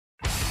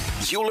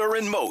Euler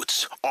and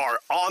Moats are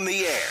on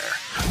the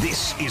air.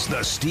 This is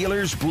the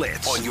Steelers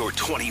Blitz on your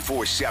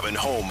 24/7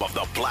 home of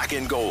the black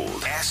and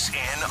gold.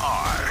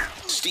 SNR,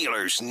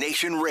 Steelers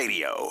Nation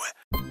Radio.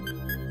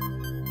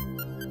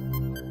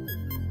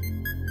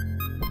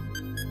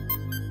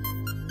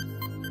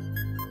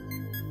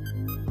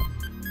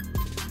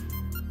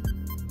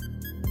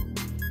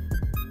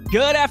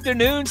 Good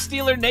afternoon,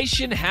 Steeler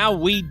Nation. How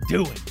we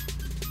doing?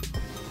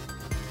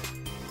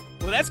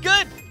 Well, that's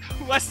good.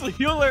 Wesley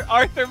Euler,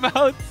 Arthur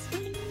Moats.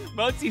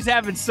 Moatsy's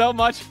having so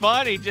much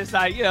fun. He just,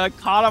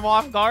 caught him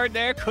off guard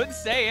there. Couldn't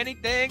say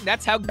anything.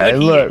 That's how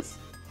good he is.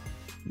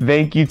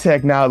 Thank you,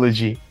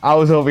 technology. I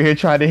was over here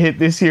trying to hit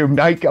this here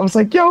mic. I was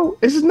like, yo,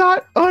 it's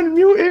not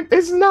unmuted.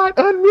 It's not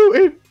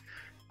unmuted.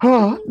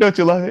 Huh? Don't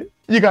you love it?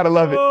 You gotta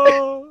love it.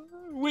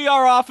 We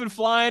are off and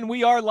flying.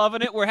 We are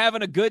loving it. We're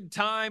having a good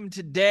time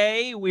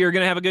today. We are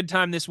going to have a good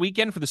time this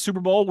weekend for the Super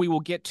Bowl. We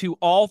will get to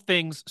all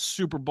things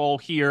Super Bowl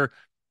here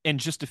in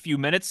just a few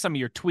minutes. Some of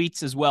your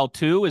tweets as well,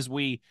 too, as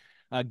we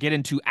get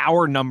into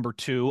our number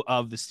 2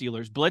 of the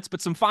Steelers Blitz. But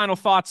some final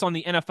thoughts on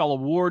the NFL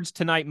awards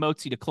tonight,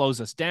 Moatsy, to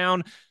close us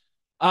down.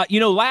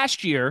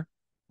 Last year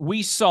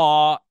we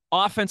saw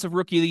Offensive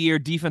Rookie of the Year,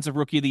 Defensive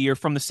Rookie of the Year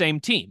from the same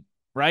team,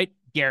 right?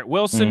 Garrett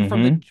Wilson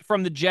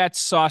from the Jets,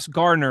 Sauce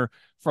Gardner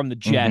from the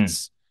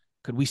Jets.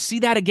 Could we see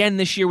that again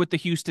this year with the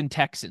Houston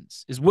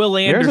Texans? Is Will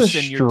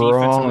Anderson your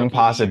defensive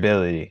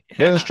possibility?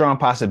 There's a strong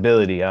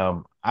possibility.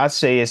 I'd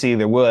say it's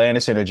either Will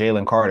Anderson or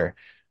Jalen Carter.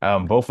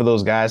 Both of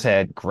those guys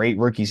had great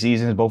rookie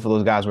seasons. Both of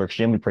those guys were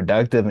extremely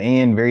productive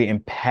and very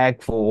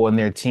impactful on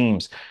their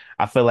teams.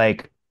 I feel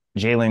like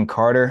Jalen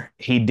Carter,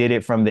 he did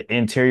it from the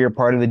interior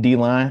part of the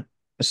D-line.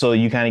 So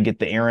you kind of get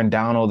the Aaron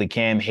Donald, the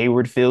Cam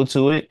Hayward feel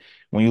to it.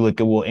 When you look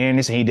at Will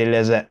Anderson, he did it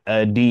as a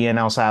DN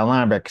outside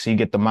linebacker. So you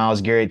get the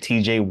Myles Garrett,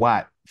 TJ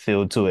Watt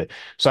feel to it.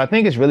 So I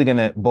think it's really going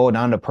to boil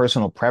down to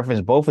personal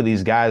preference. Both of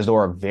these guys, though,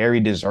 are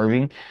very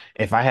deserving.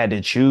 If I had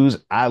to choose,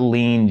 I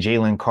lean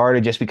Jalen Carter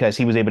just because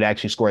he was able to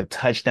actually score a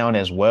touchdown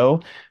as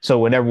well. So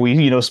whenever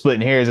we,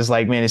 splitting hairs, it's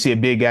like, man, to see a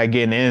big guy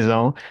get in the end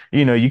zone,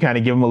 you kind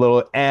of give him a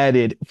little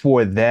added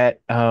for that.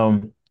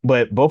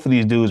 But both of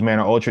these dudes, man,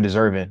 are ultra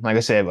deserving. Like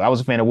I said, I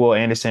was a fan of Will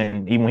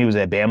Anderson even when he was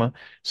at Bama.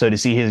 So to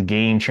see his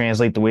game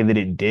translate the way that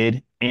it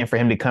did, and for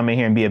him to come in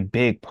here and be a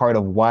big part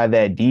of why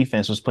that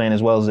defense was playing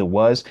as well as it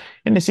was,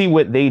 and to see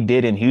what they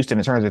did in Houston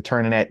in terms of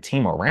turning that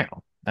team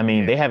around. I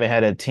mean, they haven't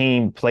had a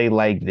team play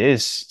like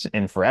this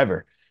in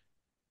forever.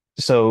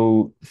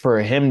 So for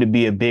him to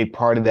be a big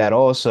part of that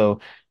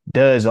also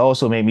does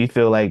also make me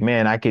feel like,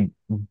 man, I could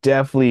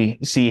definitely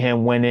see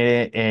him winning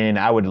it, and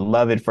I would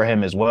love it for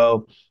him as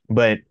well.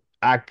 But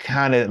I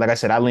kind of, like I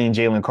said, I lean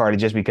Jalen Carter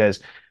just because,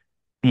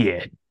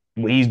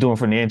 what he's doing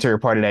from the interior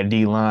part of that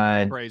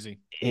D-line. Crazy.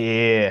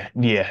 Yeah.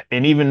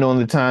 And even on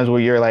the times where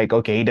you're like,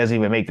 okay, he doesn't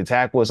even make the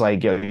tackle, it's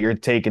like, yo, you're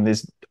taking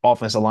this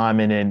offensive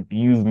lineman and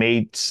you've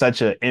made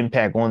such an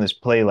impact on this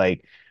play.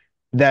 Like,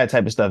 that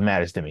type of stuff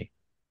matters to me.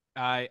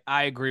 I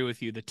agree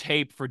with you. The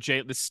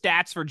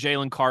stats for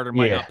Jalen Carter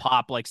might not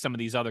pop like some of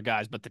these other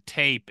guys, but the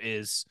tape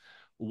is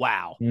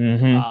wow.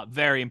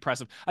 Very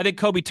impressive. I think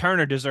Kobe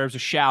Turner deserves a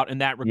shout in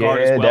that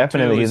regard as well.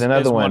 Definitely. Too, He's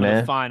another one, man.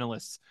 Of the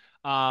finalists.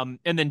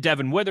 And then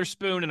Devin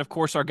Witherspoon, and of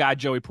course our guy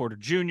Joey Porter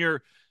Jr.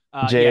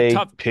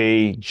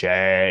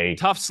 JPJ.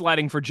 Tough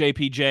sledding for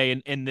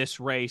JPJ in this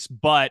race,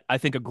 but I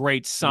think a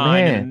great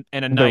sign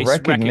and a nice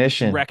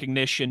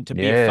recognition to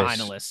be a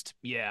finalist.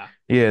 Yeah,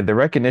 the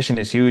recognition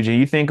is huge. And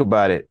you think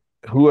about it,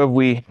 who have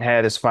we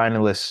had as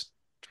finalists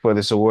for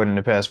this award in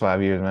the past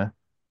 5 years, man?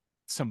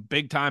 Some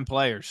big-time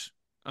players.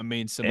 I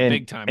mean, some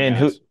big-time guys.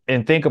 Guys.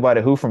 And think about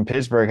it, who from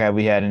Pittsburgh have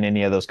we had in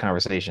any of those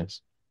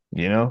conversations?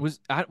 Was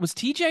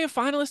TJ a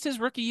finalist his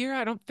rookie year?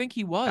 I don't think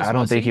he was. I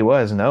don't think he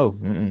was. No,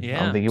 I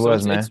don't think he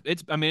was, man.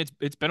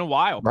 It's been a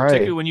while,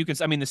 particularly when you can.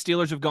 I mean, the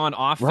Steelers have gone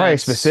offense, right?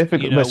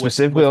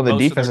 Specifically on the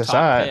defensive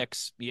side.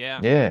 Picks.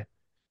 Yeah.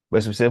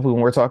 But specifically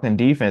when we're talking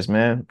defense,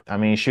 man. I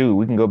mean, shoot,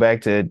 we can go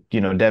back to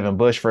Devin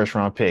Bush first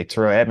round pick,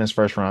 Terrell Edmonds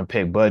first round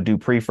pick, Bud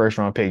Dupree first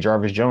round pick,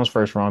 Jarvis Jones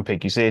first round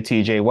pick. You said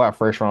T.J. Watt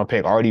first round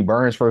pick, Artie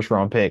Burns first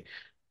round pick.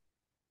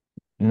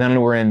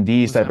 None were in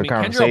these type of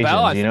conversations,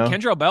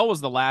 Kendrell Bell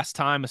was the last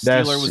time a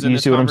Steeler was in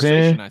this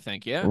conversation, I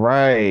think, yeah.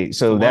 Right.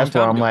 So that's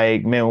where I'm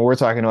like, man, when we're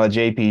talking about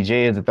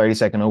JPJ as the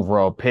 32nd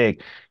overall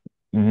pick,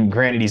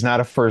 granted, he's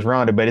not a first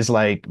rounder, but it's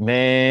like,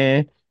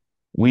 man,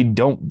 we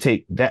don't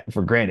take that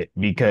for granted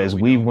because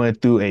we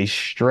went through a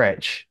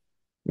stretch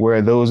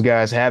where those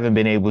guys haven't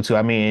been able to.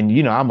 I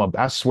mean,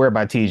 I swear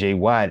by TJ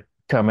Watt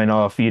coming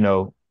off,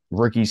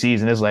 rookie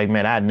season. It's like,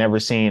 man, I'd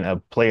never seen a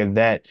player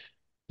that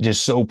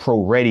just so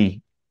pro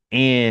ready.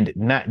 And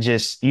not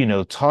just,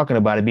 talking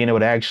about it, being able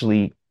to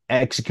actually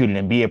execute it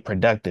and be a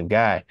productive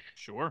guy.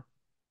 Sure.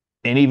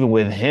 And even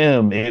with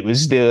him, it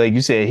was still, like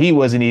you said, he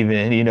wasn't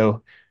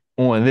even,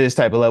 on this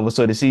type of level.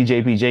 So to see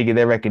JPJ get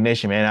that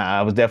recognition, man,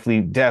 I was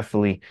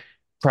definitely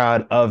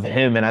proud of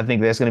him. And I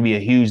think that's going to be a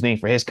huge thing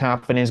for his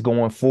confidence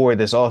going forward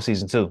this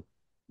offseason too.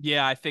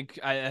 Yeah, I think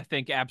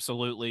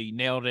absolutely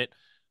nailed it.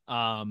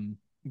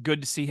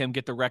 Good to see him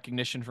get the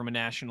recognition from a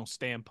national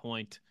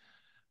standpoint.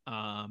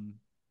 Um,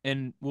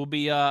 and we'll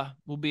be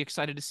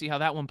excited to see how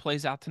that one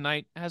plays out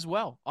tonight as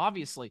well.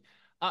 Obviously,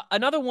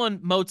 another one,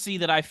 Motzi,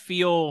 that I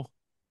feel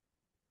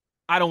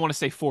I don't want to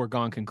say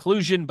foregone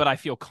conclusion, but I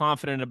feel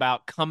confident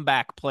about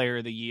comeback player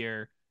of the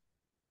year.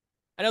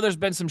 I know there's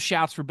been some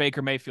shouts for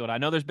Baker Mayfield. I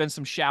know there's been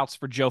some shouts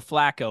for Joe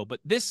Flacco, but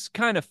this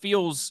kind of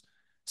feels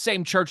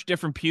same church,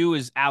 different pew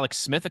as Alex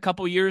Smith a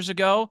couple years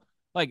ago.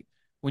 Like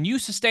when you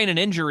sustain an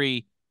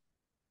injury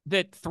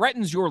that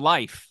threatens your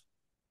life,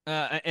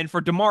 and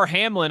for Damar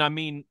Hamlin, I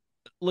mean,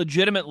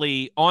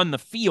 legitimately on the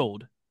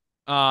field,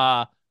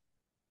 uh,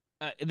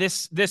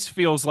 this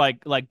feels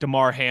like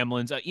Damar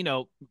Hamlin's.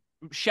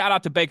 Shout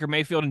out to Baker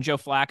Mayfield and Joe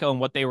Flacco and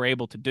what they were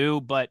able to do,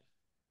 but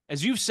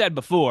as you've said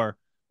before,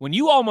 when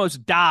you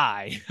almost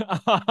die,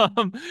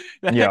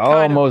 Yeah, that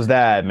kind of almost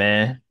died,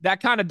 man.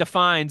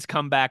 defines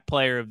comeback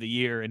player of the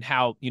year and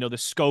how the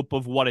scope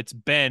of what it's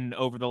been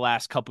over the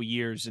last couple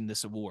years in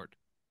this award.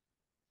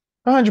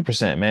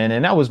 100%, man.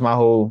 And that was my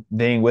whole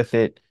thing with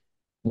it.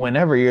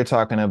 Whenever you're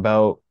talking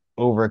about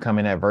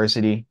overcoming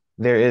adversity,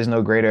 there is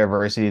no greater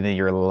adversity than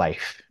your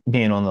life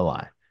being on the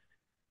line.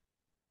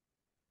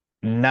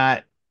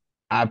 Not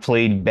I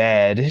played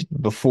bad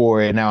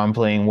before and now I'm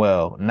playing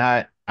well.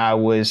 Not I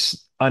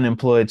was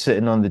unemployed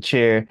sitting on the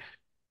chair,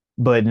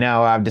 but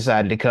now I've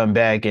decided to come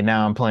back and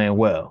now I'm playing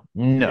well.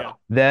 Yeah, No,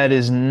 that yeah,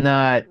 is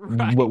not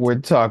what right, we're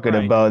talking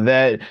right. about.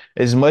 That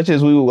as much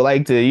as we would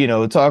like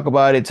to, talk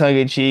about it tongue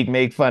in cheek,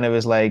 make fun of it,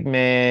 it's like,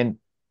 man,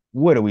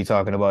 what are we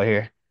talking about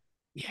here?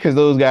 Yeah, Because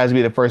those guys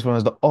be the first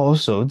ones to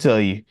also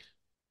tell you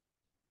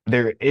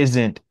there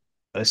isn't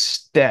a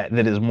stat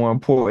that is more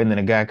important than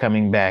a guy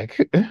coming back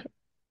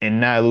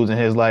and not losing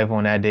his life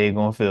on that day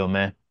going field,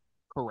 man.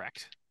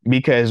 correct.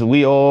 Because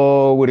we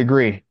all would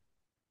agree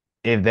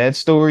if that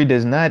story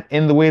does not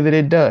end the way that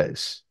it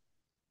does,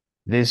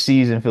 this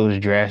season feels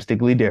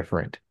drastically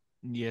different.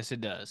 Yes,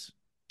 it does.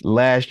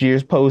 Last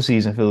year's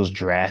postseason feels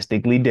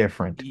drastically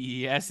different.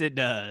 Yes, it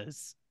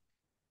does.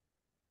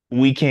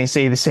 We can't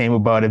say the same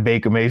about if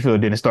Baker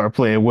Mayfield didn't start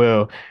playing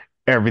well.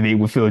 Everything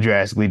would feel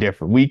drastically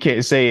different. We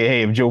can't say,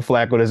 hey, if Joe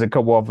Flacco doesn't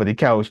come off of the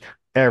couch,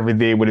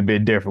 everything would have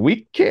been different.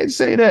 We can't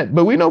say that,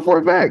 but we know for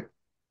a fact,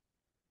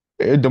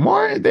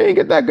 DeMar, they ain't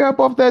get that guy up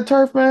off that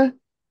turf, man.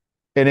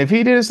 And if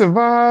he didn't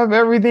survive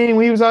everything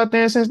when he was out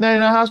there in Cincinnati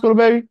in the hospital,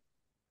 baby,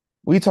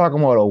 we talking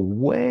about a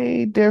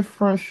way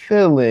different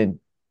feeling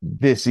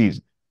this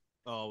season.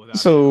 Oh,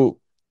 without a doubt. So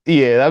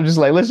yeah, I'm just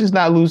like, let's just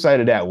not lose sight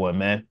of that one,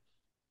 man.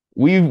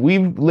 We've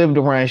lived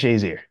around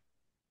Shazier.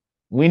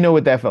 We know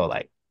what that felt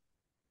like.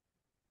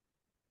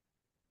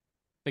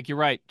 I think you're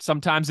right.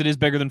 Sometimes it is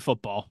bigger than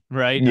football,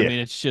 right? I Yeah, mean,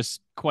 it's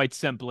just quite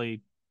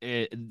simply,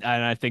 and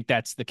I think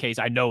that's the case.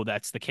 I know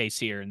that's the case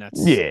here, and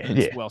yeah,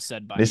 that's yeah. well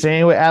said by The you.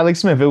 same with Alex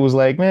Smith. It was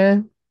like,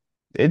 man,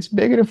 it's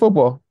bigger than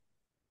football.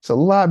 It's a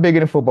lot bigger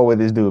than football with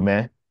this dude,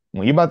 man.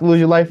 When you're about to lose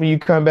your life and you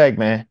come back,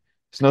 man,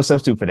 it's no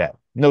substitute for that.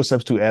 No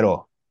substitute at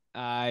all.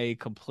 I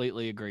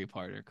completely agree,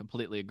 partner.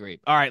 Completely agree.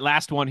 All right,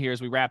 last one here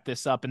as we wrap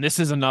this up, and this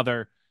is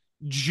another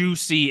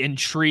juicy,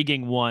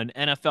 intriguing one.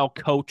 NFL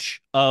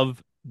Coach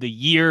of the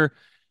Year.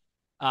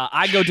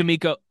 I go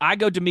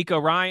D'Amico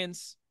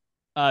Ryans,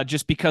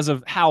 just because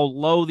of how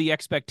low the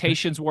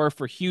expectations were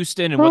for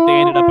Houston and what they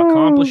ended up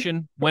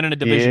accomplishing, winning a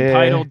division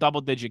title, Yeah.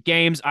 double-digit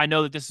games. I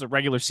know that this is a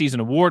regular season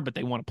award, but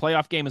they won a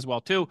playoff game as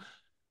well too.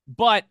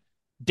 But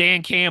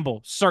Dan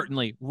Campbell,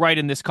 certainly right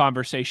in this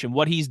conversation.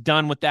 What he's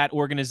done with that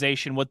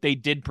organization, what they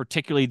did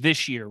particularly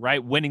this year,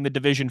 right? Winning the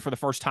division for the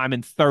first time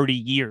in 30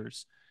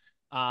 years.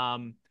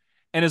 Um,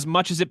 and as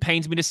much as it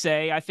pains me to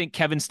say, I think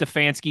Kevin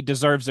Stefanski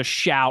deserves a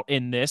shout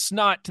in this,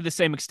 not to the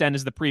same extent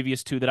as the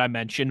previous two that I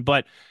mentioned,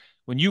 but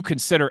when you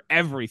consider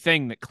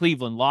everything that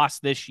Cleveland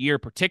lost this year,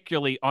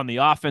 particularly on the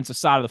offensive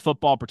side of the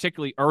football,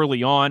 particularly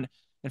early on,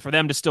 and for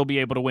them to still be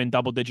able to win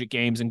double-digit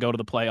games and go to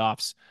the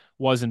playoffs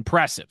was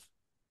impressive.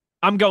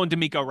 I'm going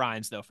D'Amico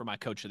Ryans, though, for my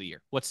coach of the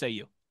year. What say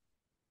you?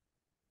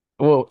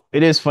 Well,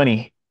 it is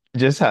funny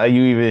just how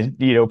you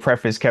even,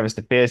 preface Kevin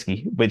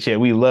Stefanski, but yeah,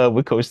 we love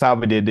what Coach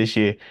Tomlin did this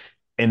year.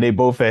 And they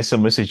both had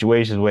similar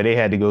situations where they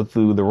had to go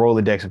through the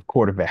Rolodex of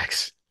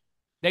quarterbacks.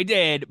 They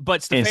did,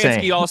 but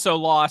Stefanski Insane. also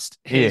lost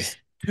Yeah. his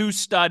two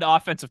stud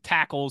offensive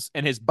tackles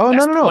and his Oh,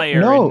 no, best no,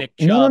 player in no, Nick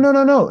no, no, Chubb.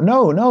 no, no, no,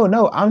 no, no,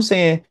 no. I'm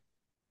saying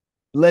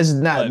let's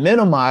not But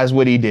minimize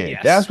what he did.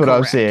 yes, That's what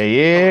I'm correct. saying.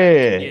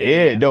 Correct. Yeah, Yeah,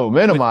 yeah. yeah. Don't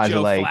With minimize it.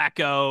 Joe Like,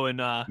 Flacco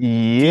and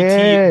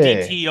yeah.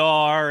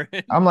 DTR.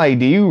 I'm like,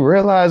 do you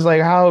realize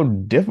like how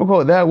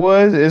difficult that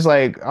was? It's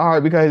like, all right,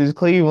 because it's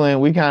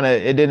Cleveland, we kind of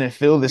it didn't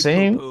feel the We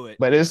poo same, poo it.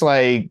 but Yeah. it's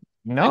like,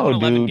 They no, won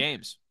 11 dude.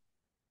 games.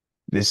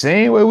 The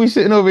same way we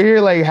sitting over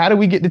here, like, how did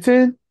we get to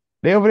 10?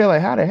 They over there,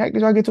 like, how the heck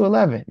did y'all get to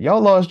 11?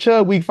 Y'all lost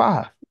Chubb week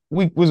 5.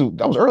 That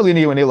was early in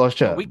the year when they lost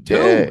Chubb. Week two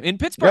Yeah. in Yeah,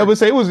 Pittsburgh. but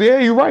say it was, yeah,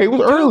 you're right. It was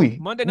Week two, early.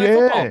 Monday Night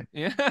Yeah. Football.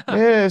 Yeah.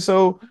 Yeah.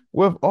 So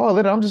with all of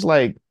that, I'm just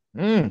like,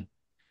 mm.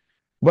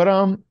 But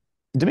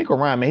D'Amico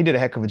Ryan, man, he did a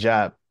heck of a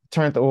job.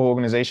 Turned the whole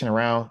organization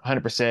around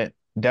 100%.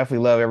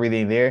 Definitely love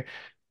everything there.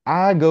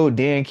 I go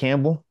Dan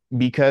Campbell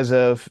because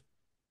of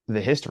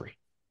the history.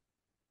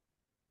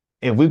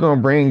 if we're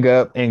gonna bring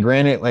up, and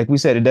granted, like we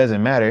said, it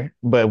doesn't matter,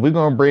 but if we're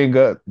gonna bring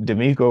up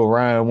D'Amico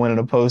Ryan winning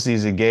a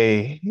postseason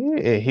game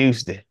in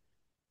Houston,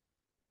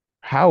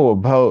 how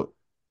about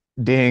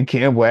Dan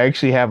Campbell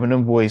actually having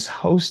them boys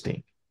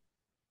hosting?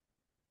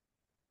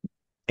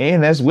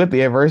 And that's with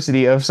the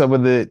adversity of some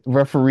of the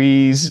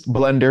referees'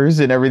 blunders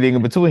and everything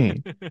in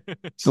between.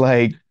 It's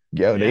like,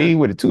 yo, they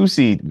were the 2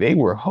 seed. They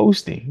were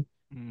hosting.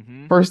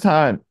 First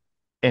time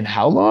in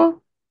how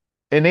long?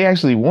 And they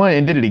actually won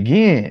and did it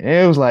again. And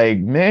it was like,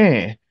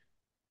 man,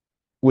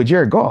 with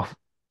Jared Goff,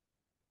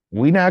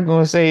 we're not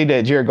going to say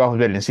that Jared Goff is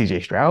better than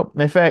CJ Stroud.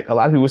 In fact, a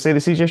lot of people say that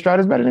CJ Stroud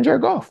is better than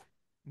Jared Goff.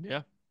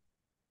 Yeah.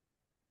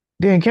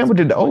 Dan Campbell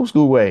did the old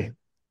school way.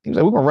 He was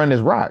like, we're going to run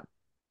this rock.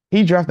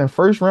 He drafted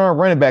first round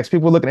running backs.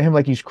 People were looking at him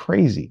like he's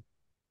crazy.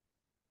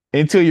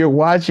 Until you're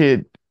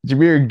watching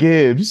Jahmyr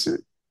Gibbs,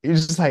 you're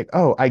just like,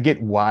 oh, I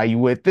get why you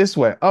went this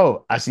way.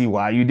 Oh, I see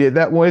why you did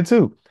that one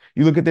too.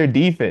 You look at their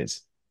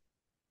defense.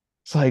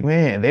 It's like,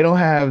 man, they don't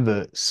have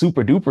the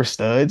super duper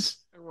studs.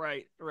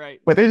 Right.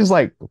 But they're just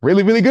like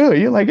really, really good.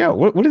 You're like, yo,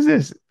 what is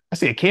this? I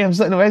see a Cam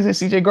Sutton over there,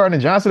 CJ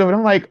Gardner-Johnson over there.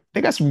 I'm like,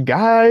 they got some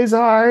guys.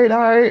 All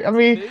right. I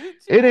mean,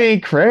 it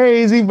ain't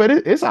crazy, but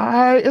it's all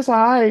right. It's all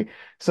right.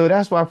 So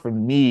that's why for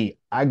me,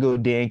 I go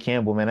Dan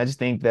Campbell, man. I just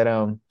think that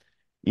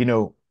you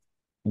know,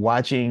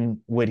 watching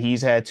what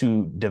he's had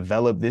to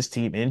develop this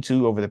team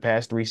into over the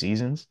past 3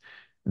 seasons,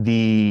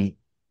 the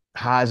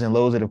highs and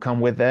lows that have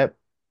come with that,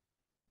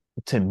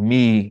 to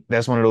me,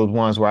 that's one of those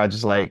ones where I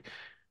just like,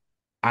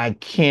 I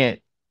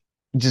can't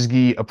just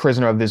be a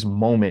prisoner of this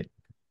moment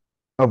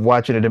of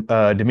watching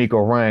D'Amico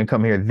Ryan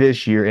come here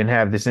this year and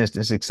have this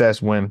instant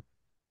success when,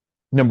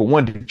 number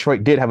one,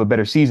 Detroit did have a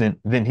better season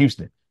than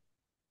Houston.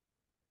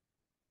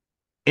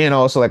 And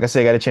also, like I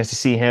said, I got a chance to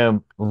see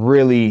him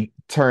really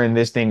turn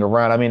this thing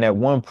around. I mean, at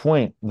one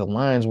point, the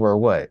Lions were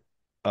what?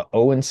 A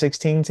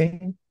 0-16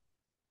 team?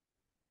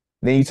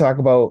 Then you talk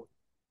about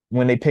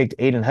when they picked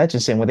Aiden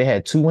Hutchinson, when they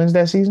had 2 wins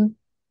that season.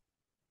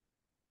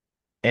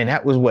 And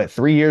that was what,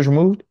 3 years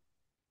removed?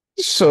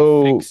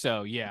 So, I think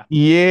so, yeah.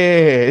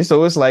 Yeah.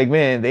 So it's like,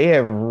 man, they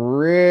have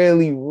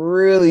really,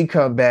 really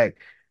come back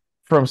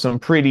from some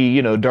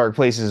pretty, dark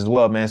places as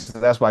well, man. So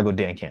that's why I go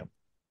Dan Campbell.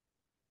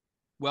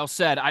 Well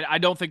said. I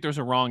don't think there's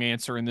a wrong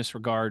answer in this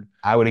regard.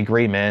 I would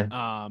agree,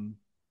 man.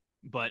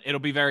 But it'll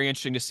be very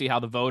interesting to see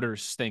how the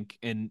voters think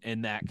in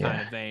that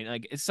kind of vein.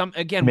 Like it's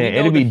again, man,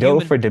 it'd be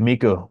dope for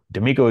D'Amico.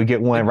 D'Amico would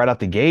get one right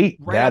out the gate.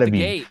 That'd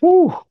be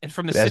whew, and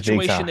from the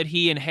situation that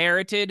he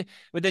inherited.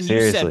 But then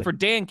you said for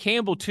Dan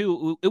Campbell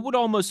too, it would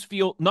almost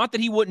feel, not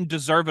that he wouldn't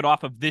deserve it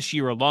off of this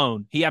year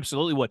alone. He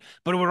absolutely would,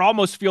 but it would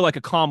almost feel like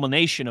a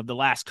culmination of the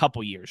last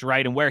couple years,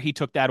 right? And where he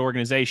took that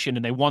organization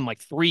and they won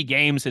like 3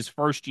 games his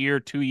first year,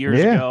 2 years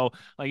ago,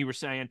 like you were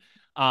saying.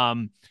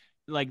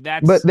 Like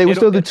that's. But they were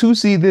still the 2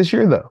 seed this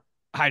year, though.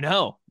 I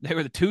know they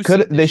were the 2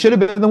 seed. They should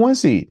have been the 1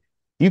 seed.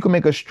 You can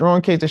make a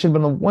strong case they should have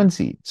been the 1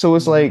 seed. So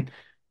it's like,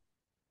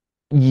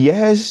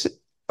 yes,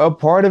 a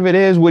part of it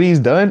is what he's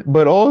done,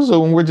 but also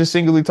when we're just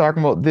singly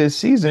talking about this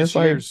season, it's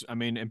like, I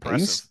mean,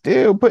 impressive. He's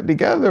still put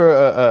together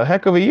a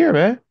heck of a year,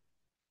 man.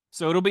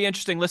 So it'll be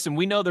interesting. Listen,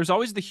 we know there's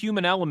always the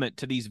human element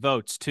to these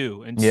votes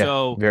too, and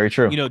so very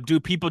true. Do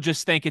people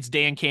just think it's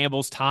Dan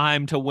Campbell's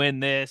time to win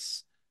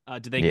this?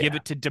 Do they give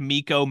it to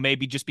D'Amico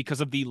maybe just because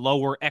of the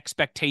lower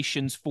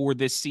expectations for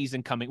this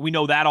season coming? We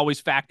know that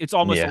always it's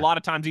almost a lot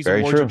of times these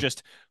awards are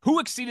just who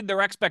exceeded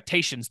their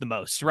expectations the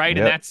most, right?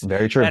 And that's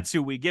very true. That's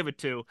who we give it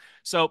to.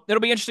 So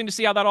it'll be interesting to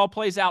see how that all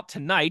plays out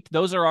tonight.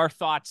 Those are our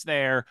thoughts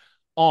there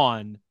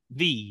on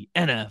the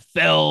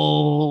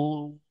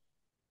NFL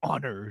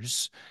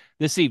honors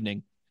this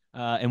evening.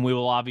 And we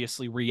will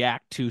obviously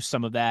react to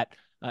some of that.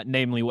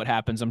 Namely what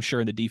happens, I'm sure,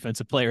 in the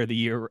Defensive Player of the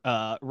Year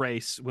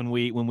race when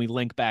we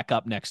link back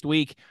up next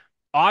week.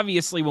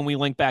 Obviously, when we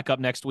link back up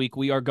next week,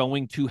 we are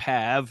going to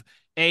have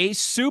a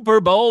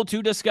Super Bowl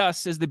to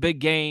discuss as the big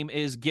game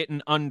is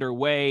getting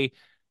underway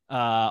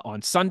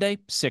on Sunday,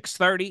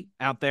 6:30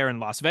 out there in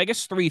Las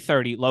Vegas,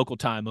 3:30 local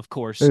time, of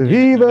course,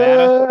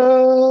 Viva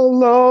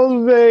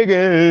Las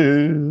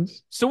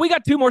Vegas. So we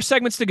got 2 more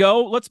segments to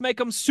go. Let's make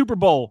them Super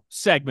Bowl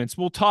segments.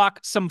 We'll talk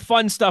some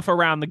fun stuff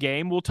around the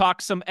game. We'll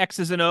talk some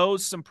X's and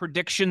O's, some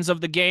predictions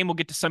of the game. We'll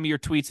get to some of your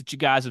tweets that you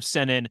guys have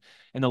sent in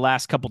the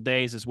last couple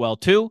days as well,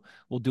 too.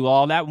 We'll do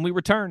all that when we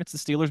return. It's the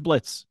Steelers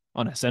Blitz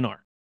on SNR.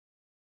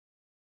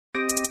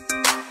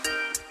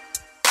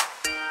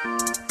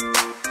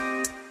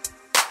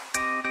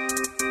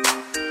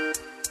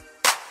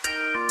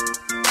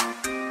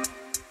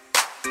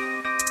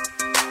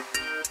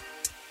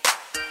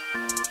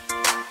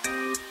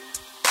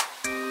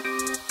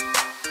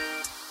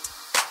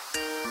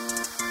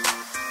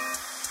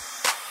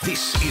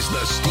 This is the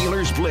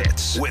Steelers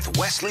Blitz with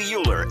Wesley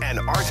Euler and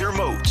Arthur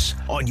Moats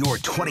on your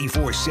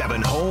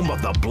 24/7 home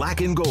of the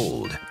black and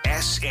gold,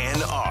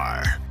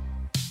 SNR.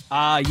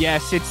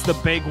 Yes, it's the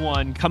big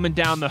one coming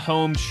down the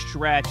home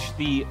stretch,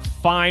 the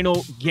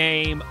final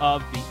game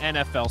of the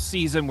NFL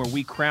season where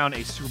we crown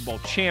a Super Bowl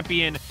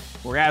champion,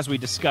 where, as we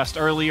discussed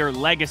earlier,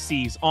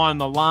 legacies on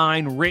the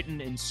line, written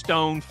in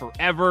stone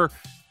forever.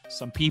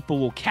 Some people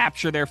will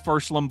capture their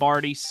first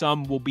Lombardi.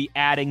 Some will be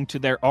adding to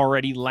their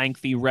already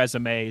lengthy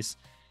resumes.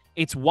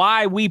 It's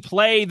why we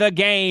play the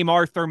game,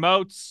 Arthur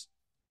Moats.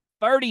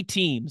 30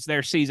 teams,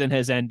 their season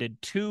has ended.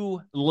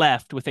 2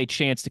 left with a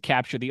chance to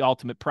capture the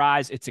ultimate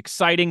prize. It's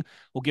exciting.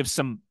 We'll give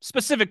some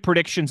specific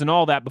predictions and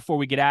all that before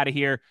we get out of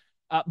here.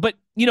 But,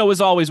 as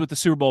always with the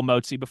Super Bowl,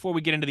 Moatsy, before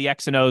we get into the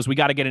X and O's, we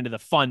got to get into the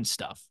fun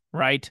stuff,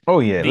 right?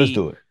 Oh, yeah, let's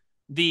do it.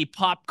 The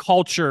pop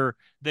culture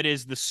that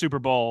is the Super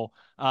Bowl,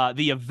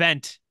 the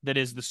event that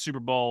is the Super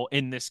Bowl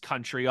in this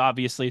country.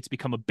 Obviously, it's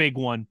become a big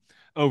one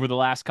over the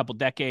last couple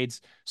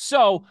decades.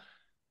 So,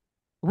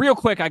 real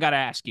quick, I got to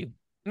ask you,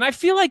 and I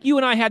feel like you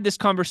and I had this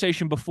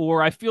conversation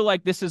before. I feel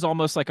like this is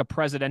almost like a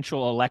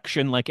presidential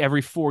election. Like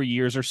every 4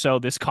 years or so,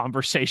 this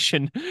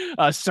conversation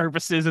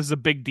surfaces as a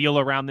big deal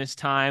around this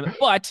time.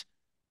 But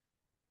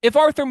if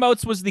Arthur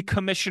Moats was the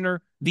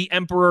commissioner, the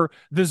emperor,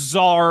 the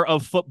czar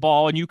of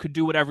football, and you could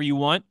do whatever you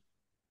want,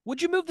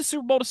 would you move the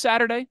Super Bowl to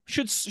Saturday?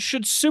 Should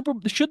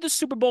the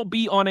Super Bowl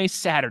be on a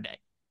Saturday?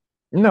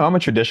 No, I'm a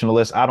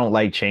traditionalist. I don't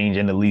like change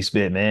in the least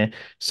bit, man.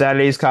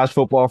 Saturdays, college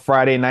football,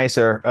 Friday nights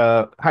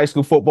are high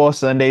school football,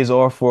 Sundays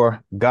are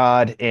for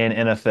God and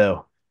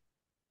NFL.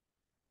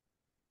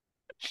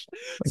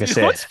 Like I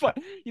said, what's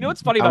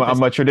funny about this?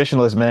 I'm a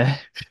traditionalist, man.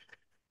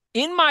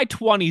 In my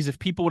 20s, if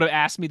people would have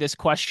asked me this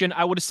question,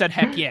 I would have said,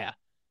 heck yeah.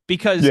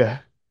 Because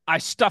I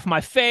stuff my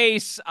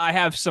face.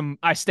 I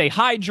stay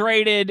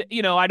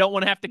hydrated. I don't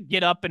want to have to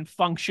get up and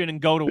function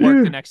and go to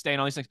work the next day and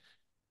all these things.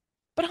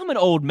 But I'm an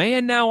old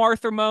man now,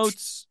 Arthur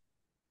Moats.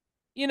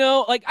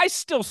 I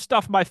still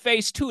stuff my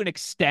face to an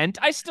extent.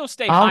 I still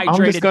stay hydrated.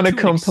 I'm just going to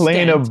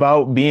complain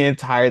about being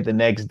tired the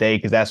next day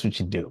because that's what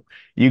you do.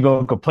 You're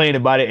going to complain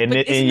about it,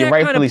 and you're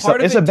rightfully so.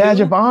 It's a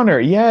badge of honor.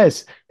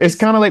 Yes. It's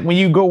kind of like when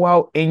you go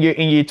out in your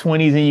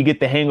 20s and you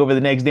get the hangover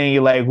the next day and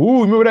you're like,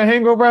 ooh, remember that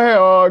hangover I had?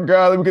 Oh,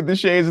 God, let me get the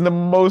shades and the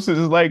mimosas.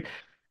 It's like,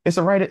 it's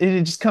a right.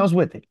 It just comes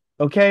with it.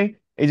 Okay.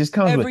 It just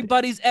comes with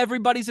it.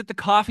 Everybody's at the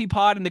coffee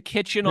pot in the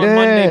kitchen on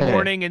Monday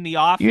morning in the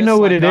office. You know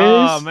what it is?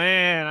 Oh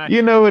man,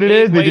 you know what it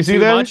is. Did you see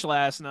that? Much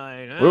last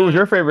night. What was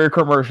your favorite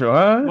commercial?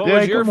 Huh? What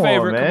was your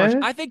favorite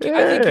commercial? I think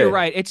you're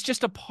right. It's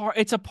just a part.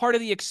 It's a part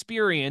of the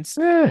experience.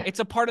 Yeah. It's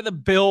a part of the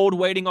build.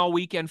 Waiting all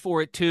weekend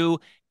for it too.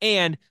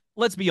 And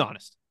let's be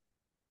honest,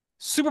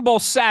 Super Bowl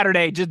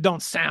Saturday just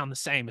don't sound the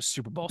same as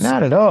Super Bowl Sunday.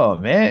 Not at all,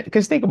 man.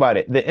 Because think about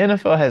it. The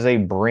NFL has a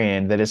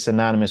brand that is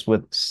synonymous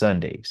with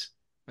Sundays.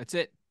 That's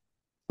it.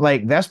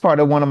 Like, that's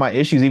part of one of my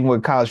issues, even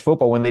with college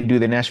football, when they do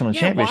the national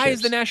championships. Why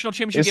is the national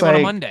championship game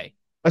on a Monday?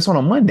 It's on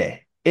a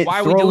Monday. It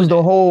why throws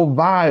the whole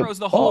vibe. It throws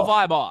the whole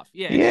vibe off.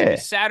 Yeah. It should be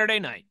Saturday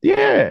night.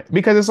 Yeah.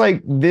 Because it's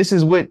like, this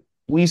is what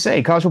we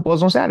say. College football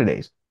is on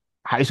Saturdays.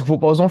 High school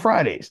football is on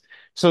Fridays.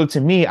 So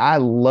to me, I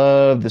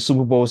love the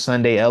Super Bowl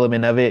Sunday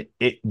element of it.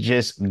 It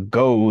just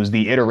goes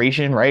the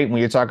iteration, right? When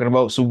you're talking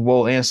about Super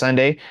Bowl and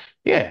Sunday.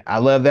 Yeah, I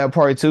love that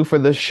part too for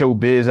the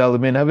showbiz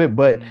element of it.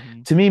 But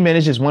to me, man,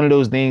 it's just one of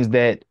those things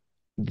that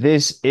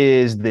this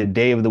is the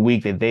day of the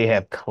week that they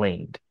have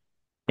claimed.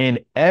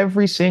 And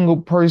every single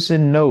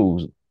person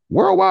knows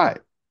worldwide,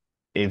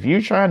 if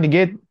you're trying to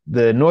get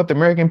the North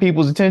American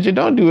people's attention,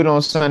 don't do it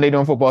on Sunday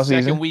during football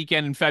season. Second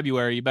weekend in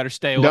February, you better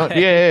stay away.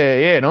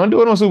 Don't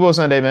do it on Super Bowl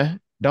Sunday, man.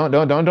 Don't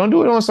do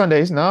it on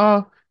Sundays.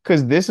 No,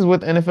 because this is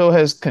what the NFL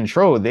has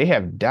controlled. They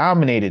have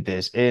dominated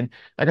this. And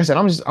like I said,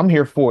 I'm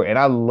here for it. And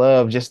I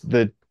love just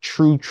the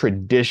true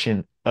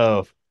tradition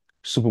of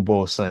Super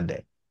Bowl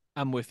Sunday.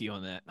 I'm with you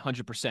on that,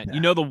 100%.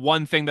 Yeah. The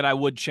one thing that I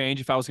would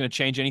change if I was going to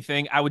change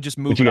anything, I would just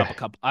move it up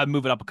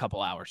a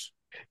couple hours.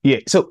 Yeah.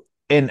 So,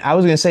 and I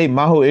was going to say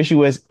my whole issue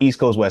was East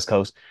Coast, West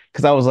Coast,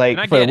 because I was like,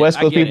 for the West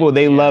Coast people,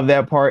 they love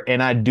that part,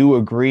 and I do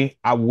agree.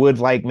 I would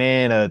like,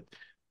 man, a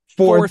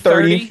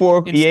 4:30,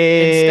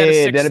 instead of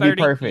 6:30. That'd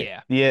be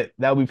perfect. Yeah,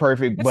 that would be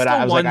perfect. It's but still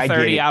I was like, I get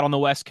it. out on the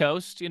West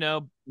Coast,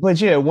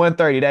 But yeah,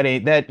 1:30,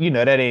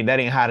 that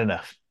ain't hot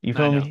enough. You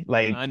feel me?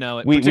 Like, I know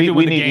it. Particularly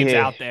when the game's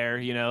out there,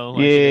 We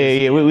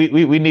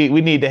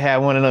need to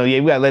have one of those. Yeah,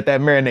 we gotta let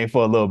that marinate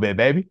for a little bit,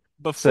 baby.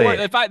 That's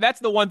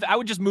the one I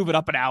would just move it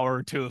up an hour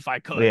or two if I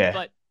could. Yeah.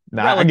 But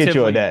I get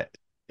you on that.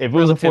 If it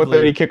was a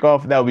 4:30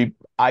 kickoff, that would be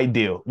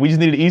ideal. We just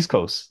need the East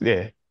Coast.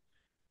 Yeah.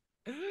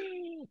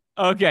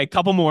 Okay,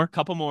 couple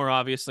more,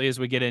 obviously, as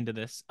we get into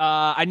this.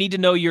 I need to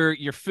know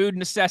your food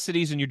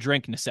necessities and your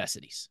drink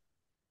necessities.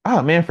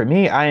 Oh man, for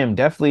me, I am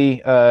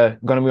definitely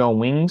gonna be on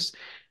wings.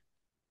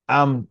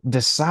 I'm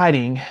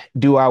deciding,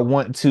 do I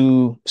want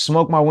to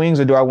smoke my wings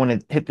or do I want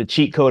to hit the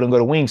cheat code and go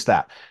to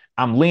Wingstop?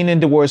 I'm leaning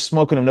towards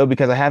smoking them though,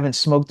 because I haven't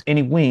smoked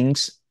any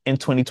wings in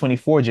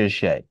 2024 just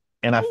yet.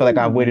 And I feel like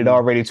I've waited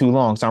already too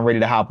long. So I'm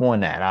ready to hop on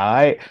that. All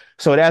right.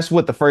 So that's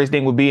what the first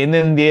thing would be. And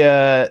then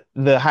the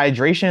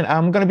hydration,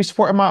 I'm going to be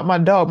supporting my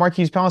dog,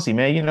 Marquise Pouncey,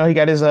 man. He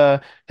got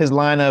his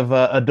line of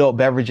adult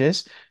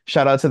beverages.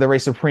 Shout out to the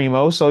Race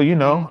Supremo. So, I'm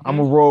going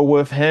to roll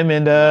with him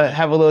and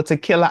have a little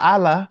tequila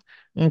ala.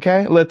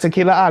 Okay. A little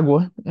tequila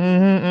agua.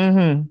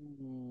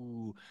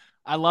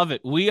 I love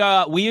it. We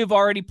have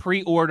already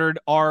pre-ordered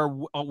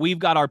we've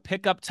got our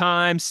pickup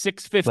time Let's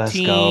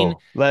 6:15 go.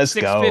 Let's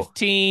go.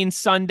 6:15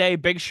 Sunday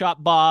Big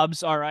Shot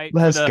Bob's, all right, for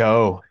Let's the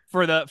go.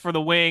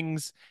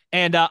 wings.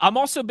 And I'm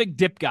also a big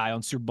dip guy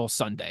on Super Bowl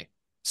Sunday.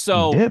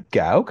 So Dip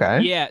guy. Okay.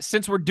 yeah,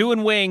 since we're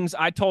doing wings,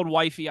 I told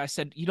wifey, I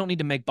said, you don't need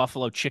to make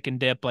buffalo chicken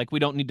dip. Like, we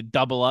don't need to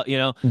double up,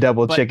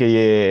 Double But chicken.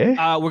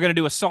 Yeah. we're gonna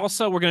do a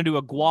salsa, we're gonna do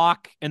a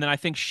guac, and then I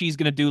think she's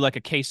gonna do like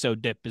a queso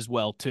dip as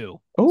well too.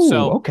 Oh,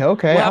 So okay.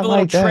 Okay. I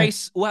like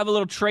that. we'll have a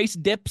little trace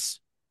dips,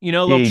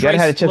 Yeah, you gotta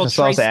have the chips and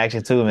salsa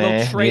action too, little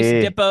man. trace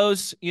Yeah.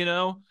 dippos,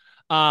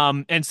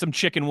 and some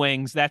chicken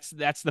wings. That's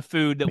the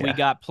food that we Yeah.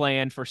 got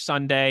planned for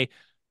Sunday.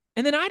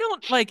 And then I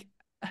don't like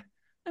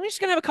I'm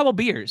just gonna have a couple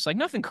beers, like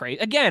nothing crazy.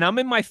 Again, I'm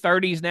in my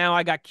 30s now.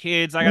 I got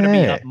kids. I gotta be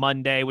Yeah. up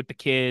Monday with the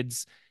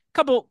kids.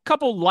 Couple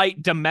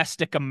light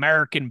domestic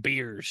American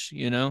beers.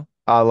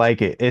 I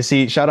like it. And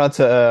see, shout out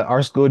to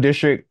our school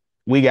district.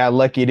 We got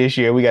lucky this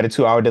year. We got a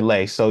 2 hour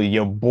delay. So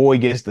your boy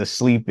gets to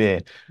sleep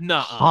in.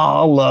 Nuh-uh.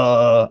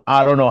 Holla.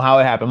 I don't know how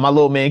it happened. My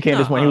little man came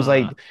this morning. He was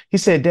Nuh-uh. like, he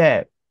said,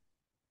 Dad,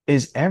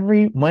 is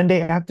every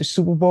Monday after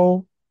Super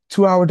Bowl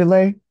 2 hour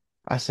delay?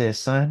 I said,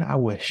 son, I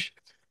wish.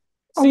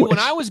 I See, wish. when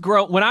I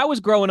was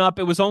growing up,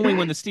 it was only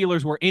when the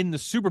Steelers were in the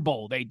Super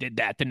Bowl they did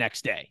that the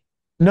next day.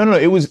 No,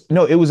 it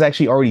was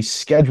actually already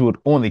scheduled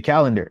on the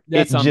calendar.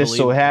 It That's just so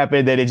unbelievable.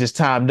 happened that it just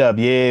timed up.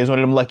 Yeah, it was one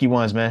of them lucky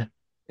ones, man.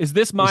 Is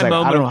this It's my like I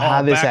moment don't of know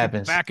how this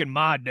happens. back in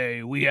my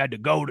day, we had to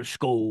go to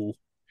school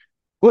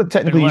Well,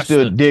 technically, you unless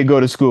still the did go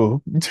to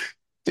school. It's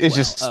well,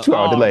 just 2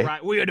 hour all delay.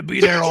 right, we had to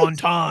be there on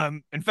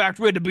time. In fact,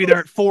 we had to be there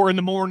at 4 in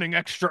the morning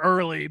extra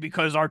early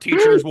because our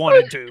teachers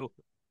wanted to.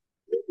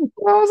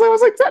 I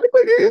was like,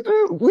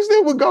 technically, we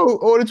still would go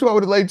on the 2 hour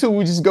delay too.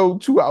 We just go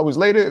 2 hours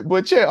later.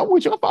 But yeah, I'm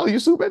with you. I follow you,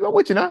 Sue, baby. I'm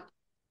with you now.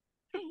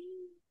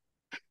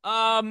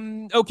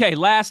 Okay,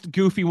 last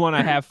goofy one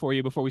I have for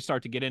you before we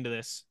start to get into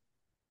this.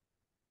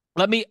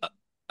 I'm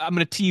going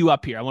to tee you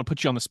up here. I want to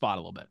put you on the spot a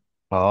little bit.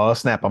 Oh,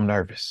 snap. I'm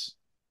nervous.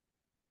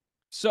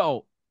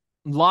 So,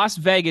 Las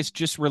Vegas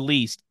just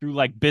released through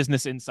like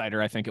Business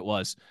Insider, I think it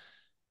was,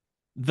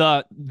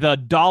 the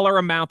dollar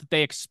amount that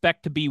they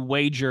expect to be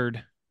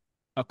wagered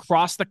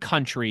across the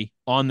country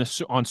on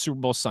Super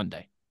Bowl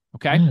Sunday.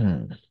 Okay?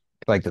 Hmm.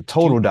 Like the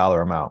total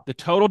dollar amount. The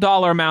total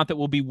dollar amount that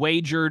will be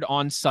wagered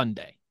on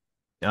Sunday.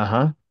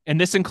 Uh-huh. And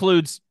this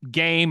includes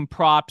game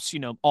props,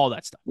 all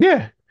that stuff.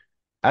 Yeah.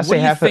 I What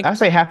say do you think? I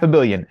say half a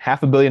billion.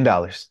 $500 million.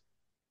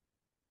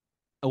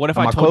 What if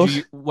Am I I told close?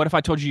 you? What if I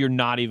told you you're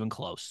not even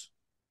close?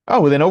 Oh,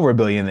 well, then over a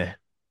billion then.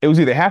 It was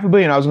either half a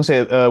billion, I was gonna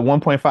say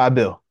 1.5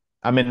 bill.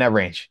 I'm in that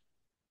range.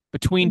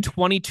 Between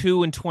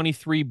 22 and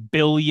 23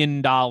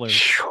 billion dollars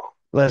Phew.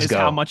 Let's is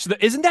how go. much.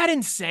 Isn't that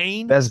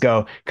insane? Let's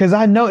go. Because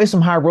I know it's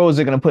some high roads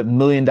that are gonna put $1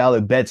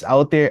 million bets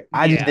out there.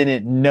 I just Yeah.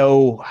 didn't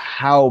know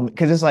how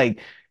because it's like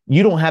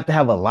you don't have to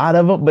have a lot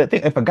of them. But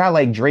if a guy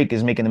like Drake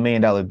is making $1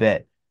 million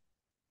bet,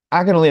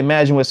 I can only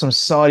imagine with some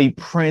Saudi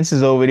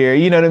princes over there.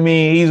 You know what I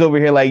mean? He's over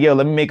here like, yo,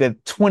 let me make a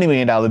 $20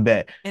 million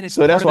bet. And it's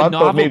So part that's of the why I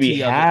thought maybe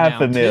novelty of it half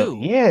now a mil. too.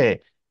 Yeah.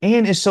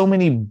 And it's so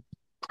many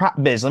prop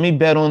bets. Let me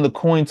bet on the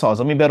coin toss.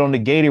 Let me bet on the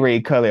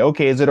Gatorade color.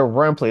 Okay, is it a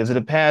run play? Is it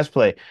a pass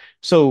play?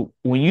 So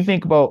when you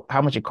think about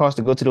how much it costs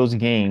to go to those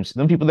games,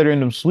 them people that are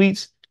in them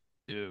suites,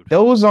 Dude.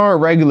 those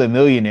aren't regular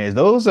millionaires.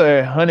 Those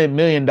are $100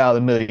 million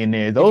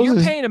millionaires. If Those you're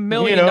is, paying $1 you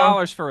million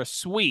know, for a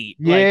suite,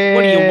 like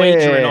what are you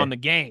wagering yeah. on the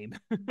game?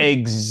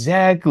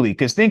 Exactly.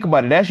 Because think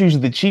about it. That's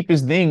usually the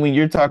cheapest thing when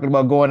you're talking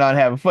about going out and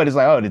having fun. It's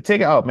like, oh, the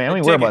ticket. Oh, man, I The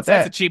ain't worry about tickets,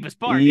 that's the that. cheapest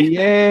part.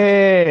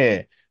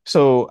 Yeah.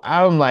 So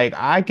I'm like,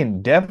 I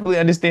can definitely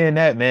understand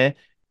that, man.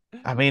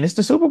 I mean, it's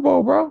the Super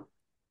Bowl, bro.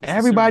 It's the Super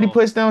Everybody Bowl.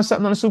 puts down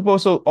something on the Super Bowl.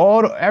 So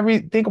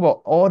think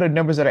about all the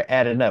numbers that are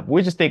adding up.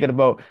 We're just thinking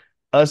about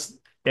us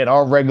and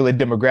our regular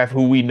demographic,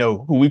 who we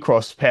know, who we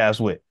cross paths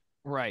with.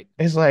 Right.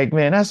 It's like,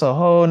 man, that's a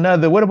whole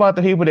nother. What about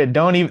the people that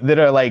don't even that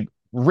are like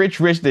rich,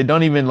 that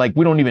don't even like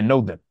we don't even know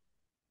them.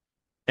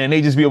 And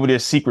they just be over there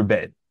secret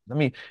betting. Let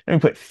me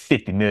put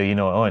 50 million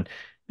on,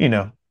 you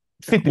know,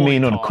 The 50 coin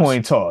million on a toss.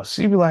 coin toss.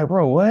 You'd be like,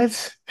 bro,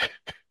 what?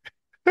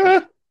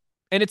 And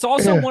it's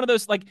also Yeah. one of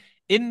those, like,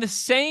 in the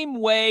same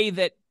way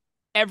that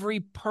every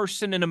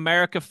person in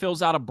America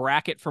fills out a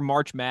bracket for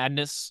March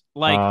Madness,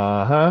 like,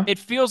 Uh-huh. it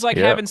feels like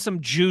Yep. having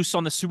some juice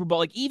on the Super Bowl.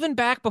 Like, even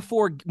back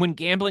before, when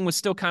gambling was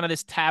still kind of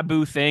this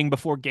taboo thing,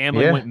 before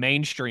gambling went Yeah.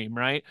 mainstream,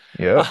 right?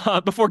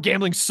 Yep. Before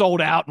gambling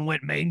sold out and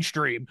went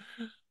mainstream.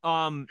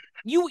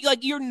 You like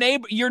your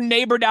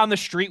neighbor down the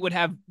street would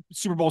have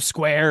Super Bowl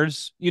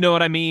squares, you know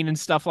what I mean, and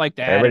stuff like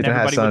that, Everybody's and gonna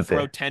have everybody would something.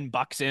 throw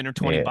 $10 in or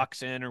twenty Yeah.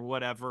 bucks in or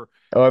whatever.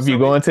 Or if you So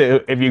go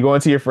into if you go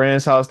into your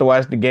friend's house to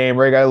watch the game,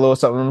 Ray got a little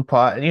something in the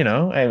pot, hey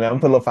man, I'm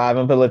put a little five,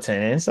 I'm put a little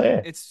 10 in. So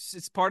yeah.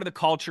 it's part of the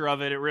culture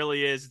of it. It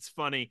really is. It's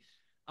funny.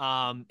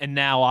 And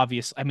now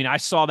obviously, I mean, I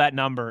saw that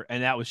number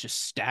and that was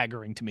just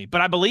staggering to me. But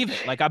I believe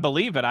it. Like I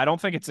believe it. I don't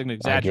think it's an I get it.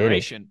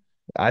 exaggeration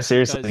I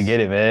seriously because get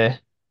it, man.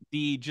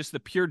 just the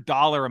pure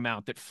dollar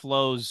amount that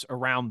flows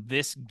around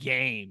this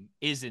game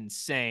is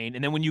insane.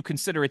 And then when you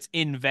consider it's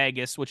in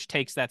Vegas, which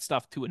takes that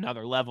stuff to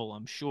another level,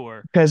 I'm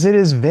sure. Because it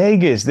is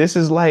Vegas. This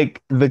is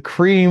like the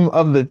cream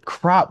of the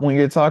crop when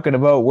you're talking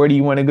about where do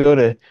you want to go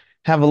to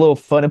have a little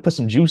fun and put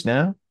some juice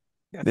down.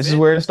 That's This is it.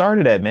 where it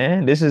started at,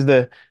 man. This is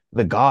the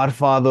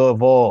godfather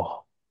of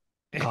all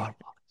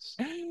godfathers.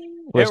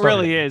 Where it It started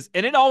really at. is.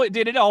 And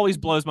it always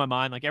blows my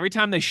mind. Like every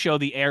time they show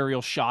the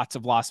aerial shots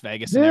of Las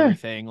Vegas and Yeah,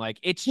 everything, like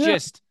yeah.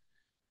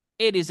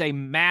 it is a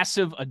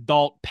massive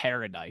adult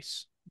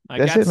paradise. Like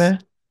That's it,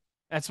 man.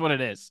 that's what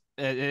it is.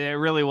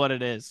 Really what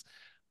it is.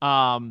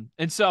 And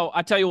so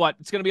I tell you what,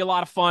 it's going to be a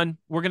lot of fun.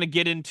 We're going to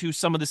get into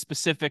some of the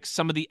specifics,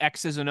 some of the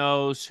X's and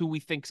O's, who we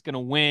think's going to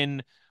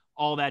win,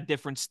 all that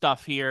different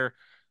stuff here.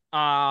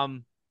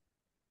 Um,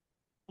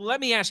 Let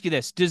me ask you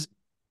this. Do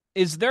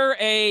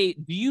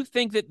you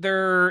think that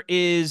there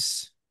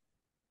is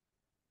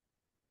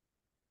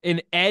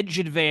an edge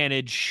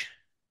advantage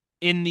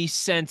in the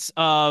sense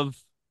of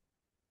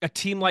a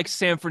team like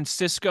San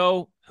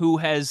Francisco, who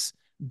has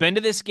been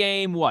to this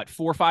game, 4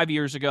 or 5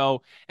 years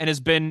ago, and has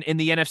been in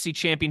the NFC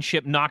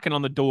Championship knocking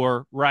on the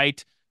door,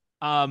 right?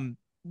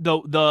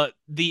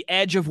 The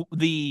edge of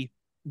the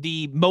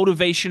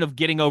motivation of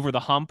getting over the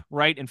hump,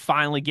 right? And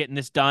finally getting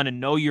this done and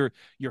know you're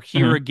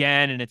here Mhm.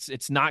 again, and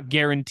it's not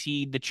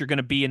guaranteed that you're going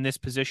to be in this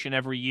position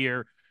every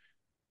year.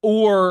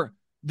 Or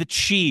the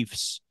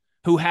Chiefs,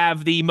 who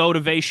have the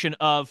motivation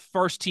of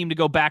first team to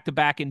go back to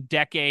back in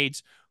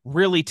decades,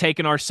 really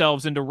taking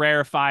ourselves into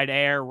rarefied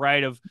air,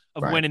 right? Of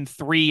Right. winning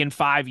 3 in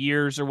 5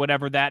 years or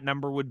whatever that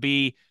number would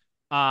be.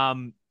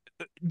 Um,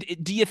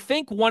 do you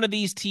think one of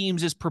these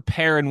teams is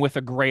preparing with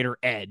a greater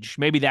edge?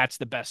 Maybe that's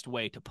the best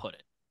way to put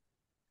it.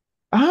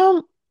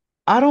 Um,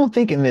 I don't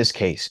think in this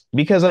case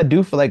because I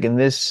do feel like in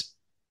this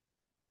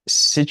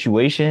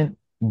situation,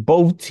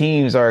 both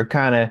teams are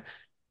kind of,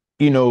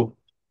 you know,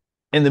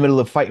 in the middle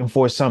of fighting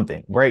for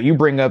something, right? You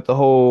bring up the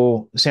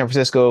whole San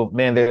Francisco,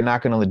 man, they're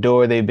knocking on the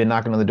door. They've been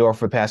knocking on the door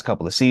for the past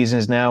couple of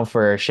seasons now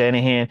for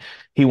Shanahan.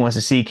 He wants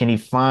to see, can he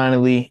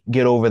finally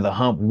get over the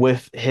hump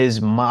with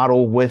his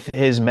model, with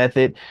his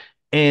method?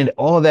 And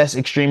all that's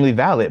extremely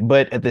valid.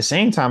 But at the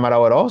same time, I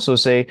would also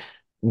say,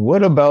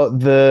 what about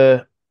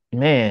the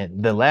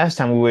last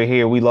time we were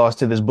here, we lost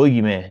to this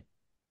boogeyman,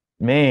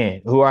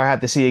 man, who I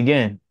have to see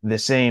again, the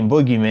same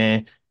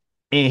boogeyman.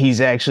 And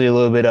he's actually a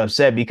little bit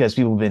upset because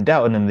people have been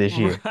doubting him this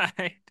year.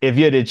 Right. If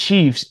you're the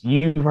Chiefs,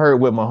 you've heard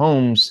what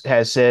Mahomes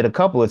has said a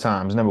couple of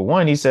times. Number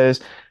one, he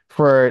says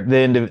for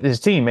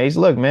his teammates,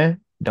 look, man,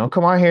 don't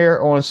come out here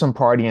on some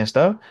party and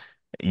stuff.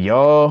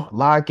 Y'all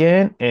lock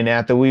in, and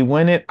after we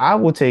win it, I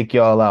will take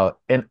y'all out,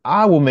 and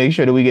I will make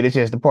sure that we get a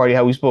chance to party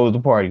how we supposed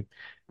to party.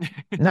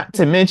 Not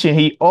to mention,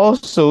 he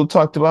also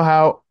talked about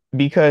how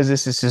because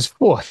this is his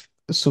fourth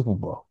Super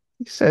Bowl,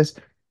 he says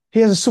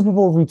he has a Super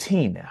Bowl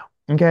routine now.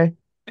 Okay.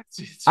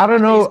 It's I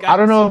don't right. He's know. I got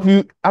don't know if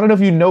you. I don't know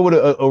if you know what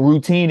a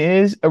routine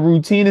is. A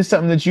routine is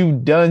something that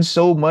you've done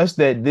so much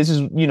that this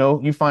is,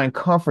 you find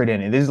comfort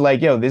in it. This is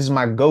like, yo, this is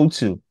my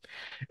go-to.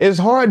 It's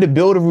hard to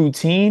build a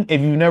routine if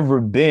you've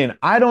never been.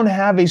 I don't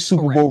have a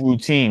Super Bowl correct.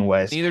 routine,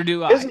 Wes. Neither do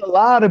There's I. a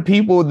lot of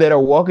people that are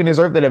walking this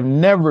earth that have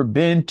never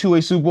been to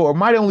a Super Bowl or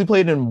might only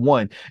played in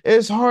one.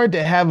 It's hard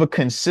to have a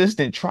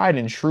consistent, tried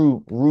and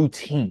true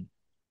routine.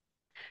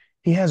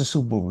 He has a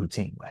Super Bowl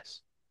routine,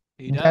 Wes.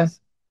 He Okay. does.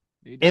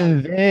 He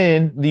And does.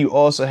 then you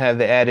also have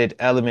the added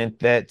element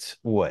that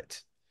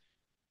what?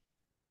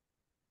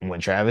 When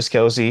Travis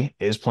Kelce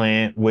is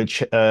playing with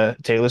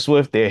Taylor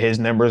Swift, there his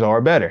numbers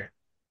are better.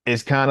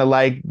 It's kind of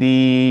like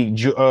the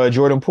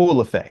Jordan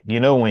Poole effect.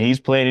 When he's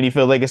playing and he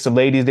feels like it's some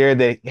ladies there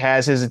that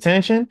has his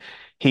attention,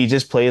 he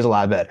just plays a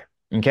lot better.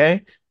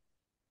 Okay.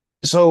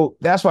 So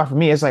that's why for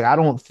me, it's like I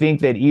don't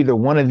think that either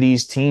one of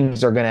these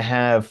teams are going to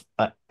have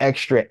an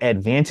extra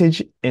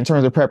advantage in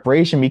terms of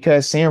preparation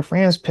because San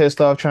Fran's pissed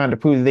off trying to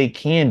prove they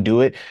can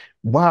do it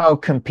while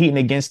competing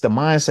against the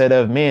mindset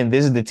of, man,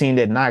 this is the team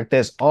that knocked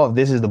us off.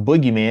 This is the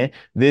boogeyman.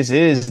 This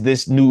is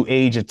this new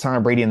age of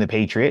Tom Brady and the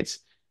Patriots.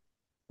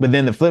 But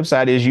then the flip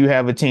side is you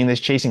have a team that's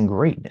chasing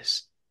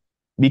greatness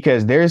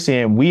because they're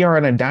saying we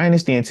aren't a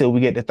dynasty until we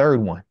get the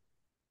third one.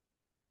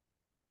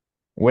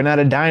 We're not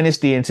a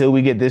dynasty until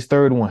we get this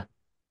third one.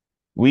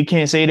 We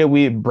can't say that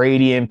we're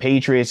Brady and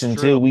Patriots It's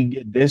until true. we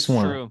get this It's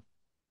one. true.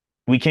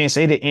 We can't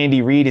say that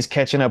Andy Reid is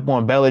catching up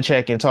on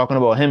Belichick and talking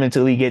about him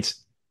until he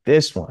gets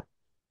this one.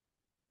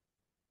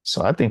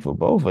 So I think for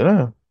both of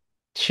them,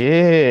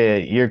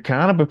 shit, you're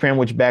kind of preparing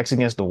with your backs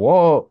against the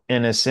wall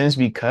in a sense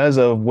because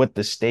of what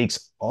the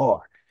stakes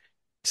are.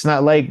 It's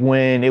not like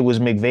when it was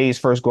McVay's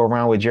first go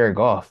around with Jared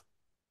Goff.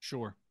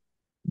 Sure.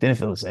 Didn't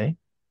feel the same.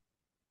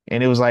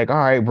 And it was like, all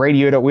right,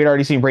 Brady, we'd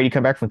already seen Brady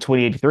come back from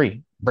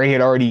 2083. Brady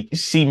had already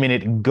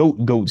cemented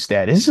GOAT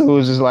status. So it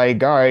was just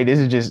like, all right, this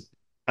is just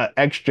an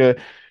extra.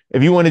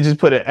 If you want to just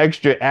put an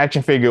extra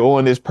action figure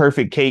on this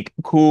perfect cake,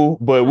 cool,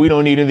 but we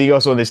don't need anything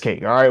else on this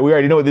cake. All right, we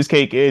already know what this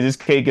cake is. This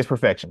cake is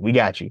perfection. We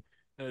got you.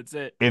 That's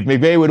it. If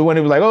McVay would have won,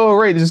 it was like, oh,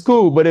 right, this is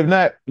cool. But if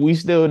not, we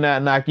still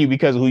not knock you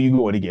because of who you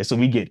going to get. So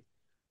we get it.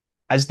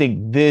 I just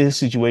think this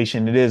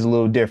situation, it is a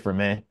little different,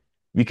 man.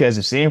 Because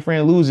if San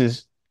Fran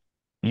loses,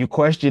 you're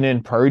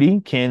questioning Purdy.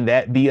 Can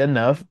that be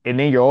enough? And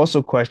then you're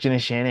also questioning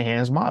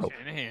Shanahan's model.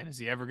 Shanahan,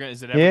 is it ever gonna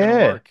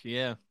Yeah, work?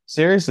 Yeah.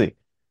 seriously.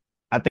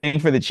 I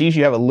think for the Chiefs,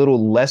 you have a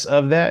little less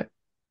of that.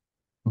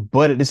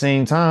 But at the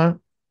same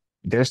time,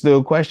 there's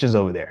still questions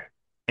over there.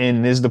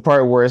 And this is the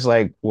part where it's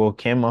like, will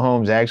Kim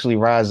Mahomes actually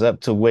rise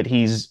up to what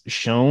he's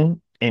shown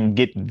and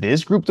get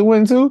this group to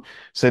win too?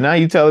 So now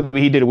you telling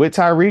me he did it with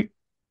Tyreek,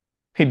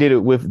 he did it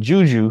with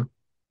Juju,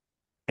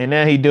 and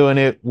now he doing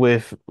it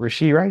with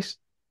Rashee Rice?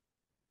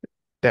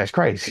 That's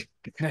crazy.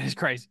 That is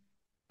crazy.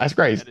 That's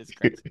crazy. That is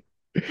crazy.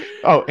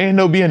 Oh, and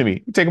no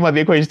enemy. Take him out of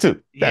the equation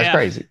too. That's Yeah.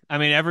 crazy. I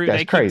mean, That's they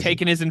keep crazy.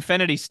 taking his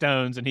Infinity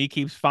Stones, and he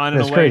keeps finding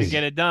That's a way to crazy.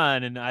 get it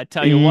done. And I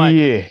tell you what,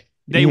 Yeah.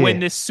 they win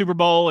Yeah. this Super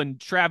Bowl, and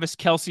Travis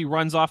Kelce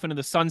runs off into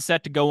the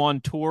sunset to go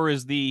on tour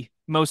as the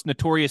most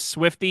notorious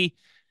Swiftie.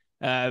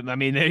 I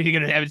mean, you're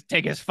going to have to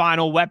take his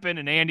final weapon,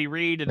 and Andy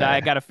Reid, and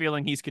I got a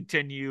feeling he's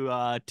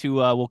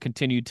will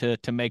continue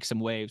to make some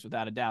waves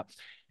without a doubt.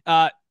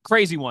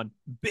 Crazy one.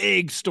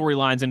 Big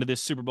storylines into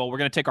this Super Bowl. We're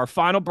going to take our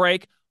final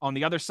break. On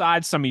the other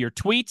side, some of your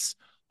tweets,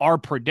 our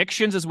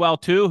predictions as well,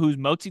 too. Who's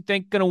Mozi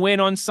think going to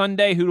win on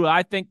Sunday? Who do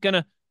I think going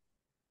to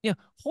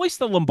hoist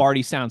the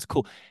Lombardi sounds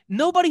cool.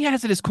 Nobody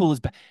has it as cool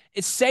as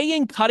it's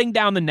saying cutting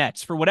down the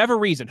nets for whatever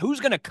reason. Who's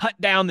going to cut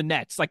down the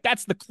nets? Like,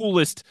 that's the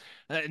coolest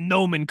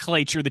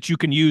nomenclature that you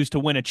can use to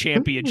win a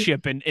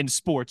championship in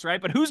sports,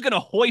 right? But who's going to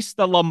hoist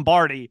the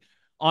Lombardi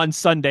on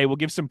Sunday? We'll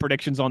give some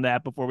predictions on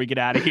that before we get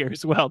out of here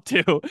as well,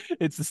 too.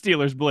 It's the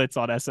Steelers Blitz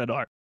on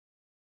SNR.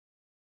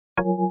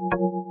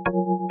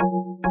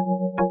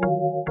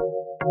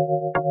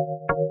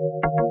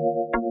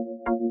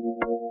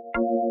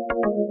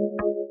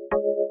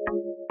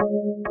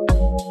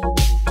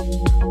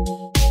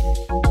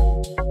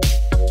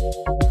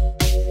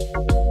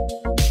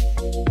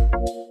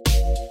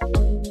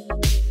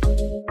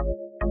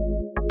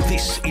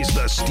 This is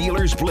the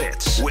Steelers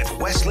Blitz with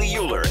Wesley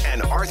Euler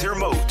and Arthur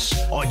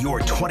Moats on your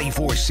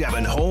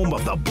 24/7 home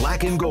of the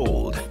black and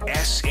gold,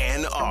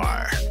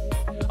 SNR.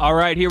 All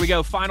right, here we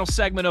go. Final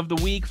segment of the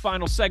week.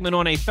 Final segment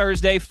on a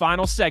Thursday.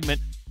 Final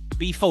segment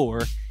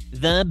before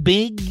the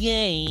big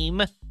game.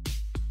 We're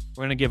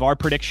going to give our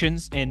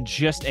predictions in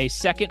just a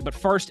second. But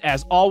first,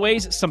 as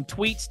always, some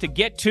tweets to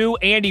get to.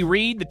 Andy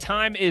Reid, the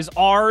time is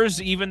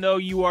ours, even though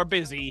you are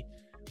busy.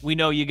 We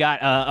know you got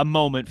a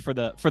moment for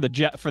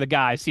the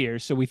guys here,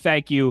 so we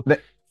thank you.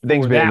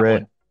 Thanks, Big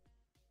Red.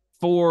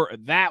 For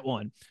that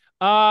one.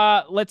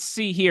 Let's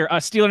see here.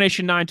 Steeler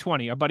Nation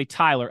 920, our buddy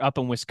Tyler up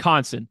in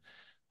Wisconsin,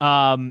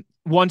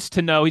 wants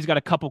to know. He's got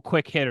a couple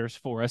quick hitters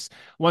for us.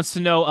 Wants to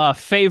know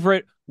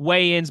favorite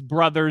Wayans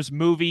brothers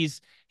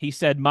movies. He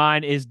said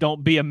mine is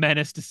Don't Be a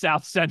Menace to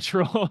South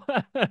Central.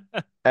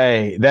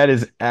 Hey, that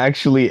is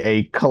actually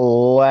a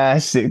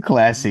classic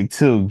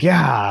too.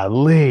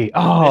 Golly.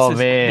 Oh,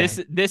 man.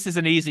 This is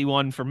an easy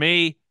one for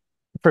me.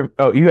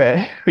 Oh, you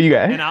got who you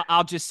got? And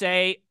I'll just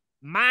say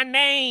my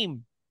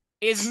name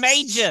is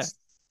Major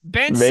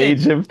Benson.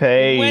 Major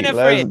Payne. Winifred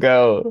Let's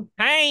go.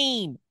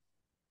 Payne.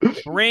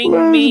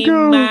 Bring me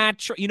my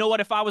you know what?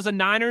 If I was a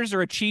Niners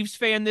or a Chiefs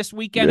fan this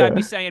weekend, I'd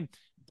be saying,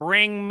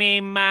 bring me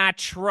my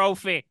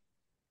trophy.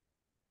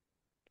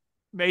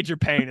 Major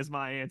Payne is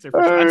my answer.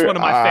 That's one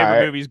of my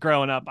favorite movies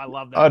growing up. I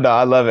love that. Oh, no,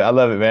 I love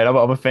it, man. I'm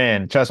a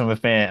fan. Trust me, I'm a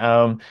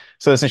fan.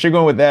 So since you're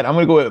going with that, I'm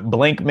gonna go with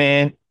Blank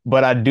Man,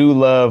 but I do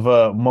love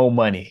Mo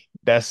Money.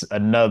 That's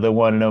another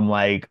one of them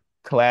like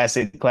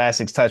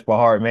classics touch my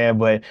heart, man.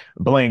 But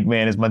Blank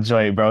Man is my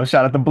joint, bro.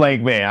 Shout out to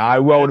Blank Man. I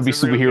want to be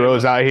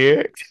superheroes out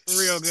here.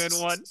 Real good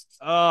one.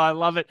 Oh, I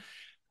love it.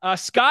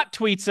 Scott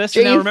tweets us.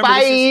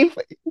 J5.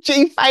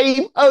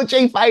 J5. Oh,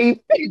 J5.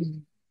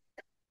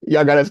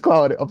 Y'all got us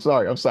clouded. I'm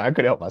sorry. I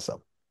couldn't help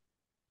myself.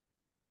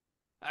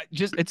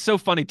 It's so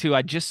funny too.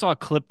 I just saw a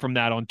clip from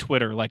that on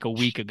Twitter like a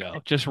week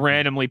ago. Just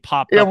randomly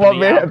popped Yeah, up. my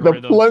man had the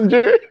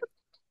plunger.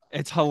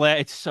 It's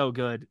hilarious. It's so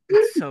good.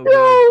 It's so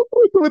good.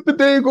 With the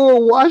day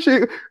going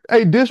washing,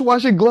 hey,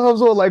 dishwashing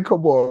gloves on. Like,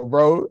 come on,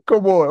 bro.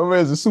 Come on. My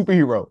man's a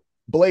superhero.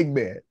 Blake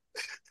Man.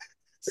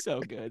 So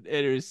good.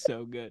 It is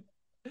so good.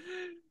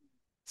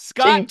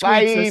 Scott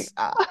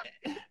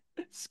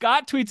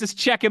tweets us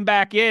checking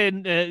back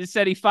in.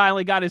 Said he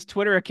finally got his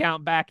Twitter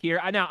account back here.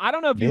 I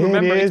don't know if you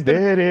remember.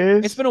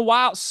 It's been a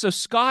while. So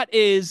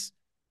he's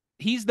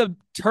the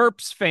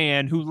Terps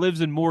fan who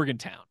lives in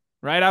Morgantown,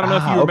 right? I don't know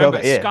if you remember.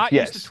 Okay. Scott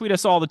used to tweet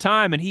us all the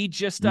time, and he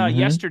just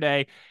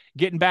yesterday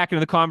getting back into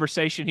the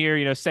conversation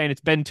here, saying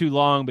it's been too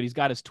long, but he's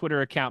got his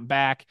Twitter account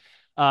back.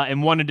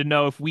 And wanted to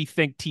know if we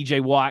think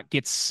TJ Watt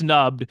gets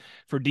snubbed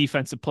for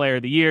Defensive Player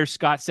of the Year.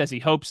 Scott says he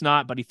hopes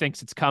not, but he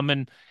thinks it's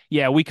coming.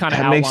 Yeah, we kind of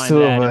outlined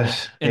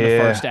that in the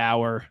first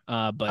hour.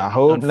 But I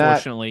hope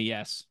unfortunately, not.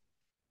 Yes.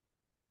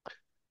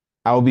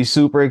 I will be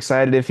super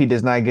excited if he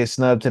does not get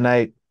snubbed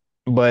tonight.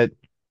 But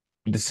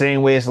the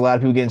same way as a lot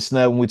of people getting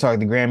snubbed when we talk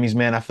the Grammys,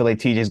 man, I feel like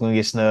TJ's going to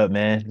get snubbed,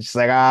 man. It's just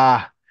like,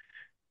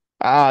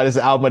 this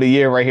is album of the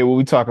year right here. What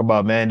we talk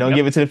about, man. Don't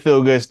give it to the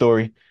feel-good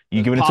story.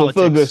 You give it to a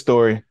feel-good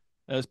story.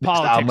 Those This the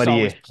album politics of the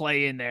always year.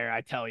 play in there,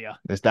 I tell you.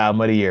 This the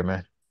album of the year,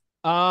 man.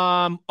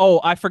 Oh,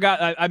 I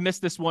forgot. I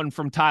missed this one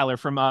from Tyler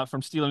from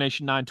Steeler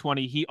Nation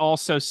 920. He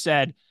also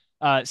said,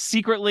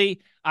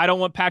 secretly, I don't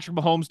want Patrick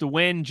Mahomes to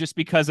win just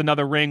because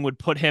another ring would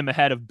put him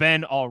ahead of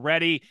Ben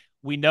already.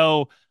 We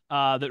know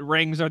that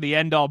rings are the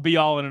end all be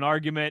all in an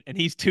argument, and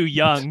he's too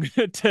young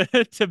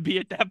to be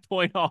at that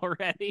point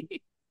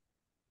already.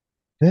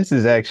 This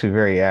is actually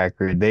very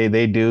accurate.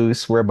 They do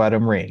swear by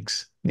them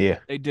rings. Yeah,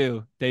 They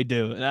do, they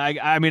do. And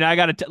I mean, I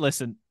gotta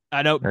listen.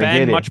 I know I get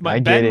Ben it. I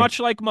get Ben it. much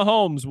like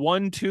Mahomes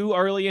won two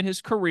early in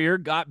his career,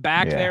 got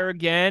back Yeah. there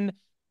again.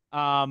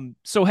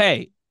 So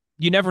hey,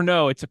 you never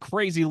know. It's a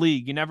crazy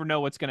league. You never know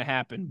what's gonna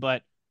happen.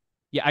 But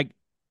yeah,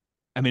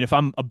 I mean, if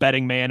I'm a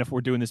betting man, if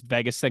we're doing this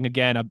Vegas thing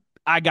again,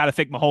 I gotta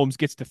think Mahomes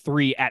gets to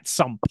three at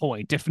some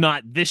point, if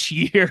not this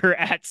year,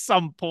 at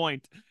some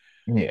point.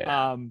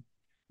 Yeah. Um,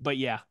 but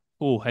yeah,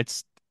 oh,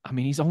 it's. I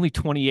mean, he's only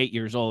 28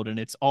 years old, and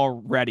it's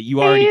already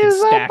you already can He's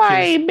a stack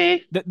his.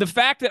 baby. The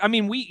fact that I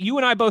mean, you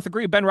and I both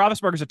agree Ben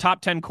Roethlisberger is a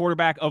top 10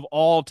 quarterback of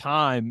all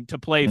time to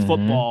play Hmm.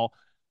 football.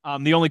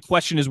 The only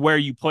question is where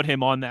you put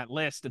him on that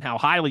list and how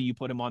highly you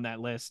put him on that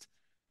list.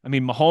 I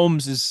mean,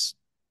 Mahomes is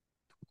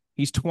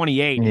he's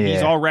 28.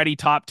 He's Yeah. already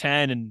top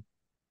 10 and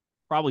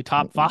probably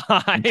top five.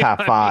 Top I mean,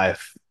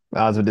 five.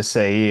 I was going to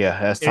say, yeah,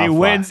 that's he top five.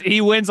 wins.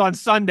 He wins on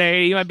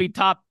Sunday. He might be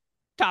top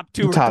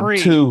two or Top three.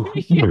 two.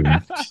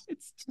 Yeah,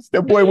 it's just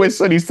That boy went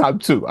Sonny's top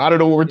two. I don't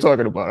know what we're it's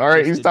talking about. All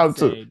right, just he's top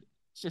two. insane.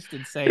 It's just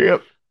insane.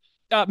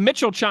 Yep.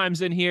 Mitchell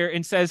chimes in here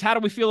and says, "How do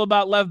we feel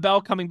about Lev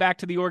Bell coming back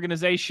to the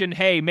organization?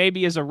 Hey,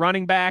 maybe as a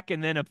running back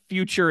and then a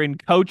future in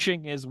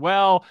coaching as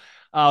well."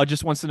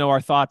 Just wants to know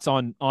our thoughts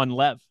on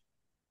Lev.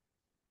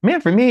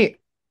 Man, for me,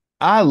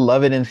 I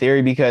love it in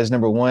theory because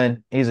number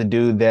one, he's a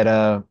dude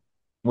that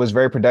was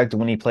very productive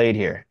when he played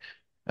here.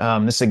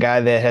 This is a guy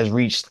that has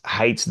reached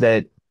heights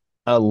that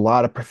a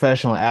lot of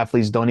professional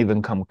athletes don't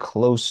even come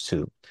close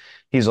to.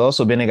 He's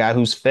also been a guy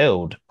who's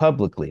failed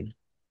publicly,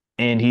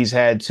 and he's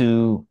had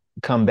to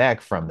come back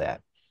from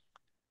that.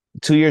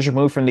 2 years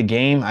removed from the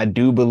game, I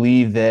do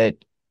believe that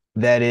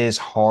that is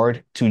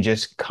hard to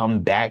just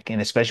come back,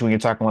 and especially when you're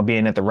talking about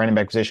being at the running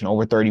back position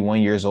over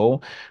 31 years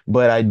old.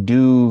 But I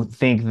do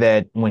think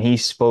that when he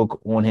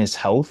spoke on his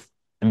health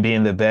and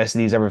being the best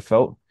that he's ever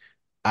felt,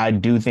 I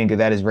do think that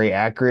that is very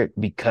accurate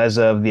because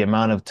of the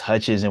amount of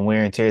touches and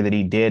wear and tear that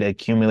he did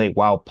accumulate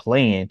while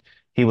playing.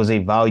 He was a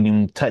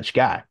volume touch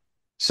guy.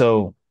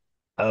 So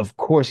of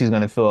course he's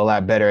going to feel a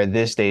lot better at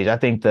this stage. I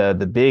think the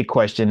big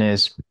question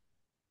is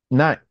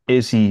not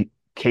is he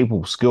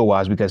capable skill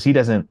wise because he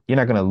doesn't, you're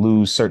not going to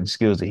lose certain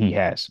skills that he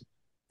has.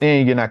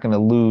 And you're not going to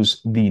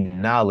lose the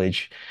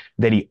knowledge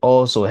that he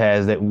also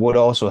has that would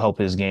also help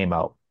his game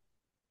out.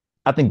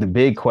 I think the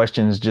big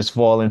questions just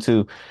fall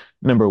into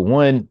number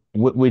one,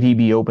 what would he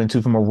be open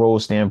to from a role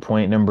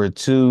standpoint? Number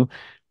two,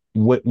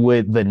 what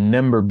would the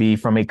number be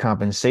from a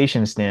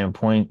compensation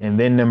standpoint? And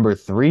then number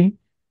three,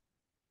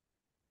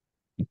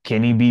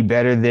 can he be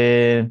better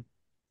than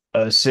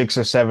a sixth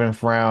or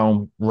seventh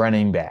round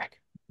running back?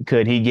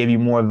 Could he give you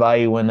more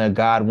value in a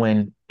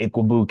Godwin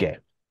Ikwabuke?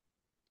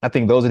 I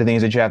think those are the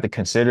things that you have to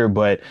consider,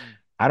 but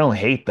I don't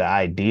hate the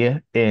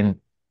idea and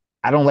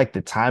I don't like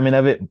the timing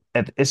of it.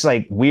 It's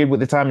like weird with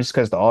the timing just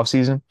because the off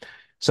season.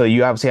 So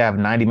you obviously have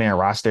 90-man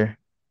roster.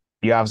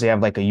 You obviously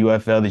have like a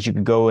UFL that you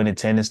could go and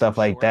attend and stuff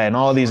like Sure, that. And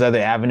all these sure. other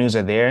avenues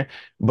are there.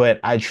 But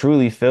I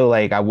truly feel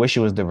like I wish it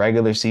was the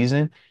regular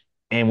season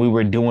and we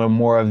were doing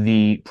more of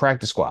the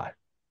practice squad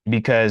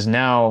because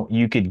now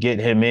you could get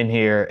him in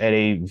here at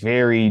a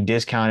very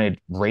discounted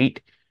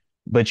rate,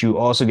 but you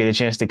also get a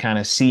chance to kind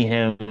of see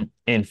him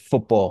in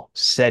football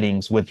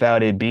settings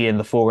without it being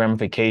the full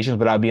ramifications,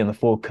 without being the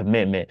full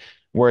commitment.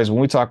 Whereas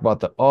when we talk about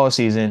the all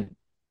season,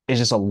 it's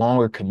just a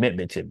longer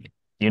commitment to me,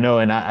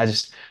 and I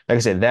just, like I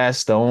said,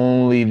 that's the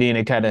only thing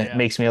that kind of Yeah.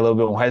 makes me a little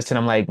bit more hesitant.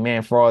 I'm like,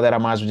 man, for all that, I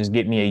might as well just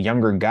get me a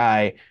younger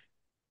guy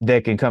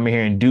that can come in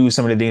here and do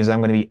some of the things I'm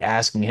going to be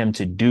asking him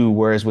to do.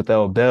 Whereas with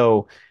L.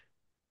 Bell,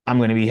 I'm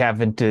going to be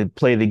having to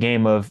play the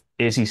game of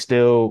is he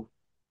still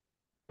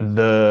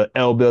the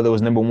L Bill that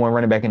was number one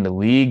running back in the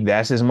league?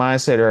 That's his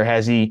mindset, or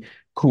has he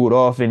cooled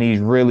off and he's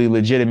really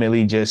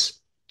legitimately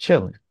just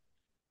chilling?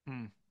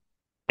 Hmm.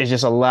 It's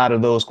just a lot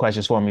of those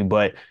questions for me.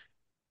 But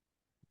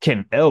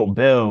can L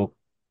Bill,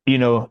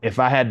 if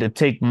I had to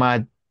take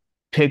my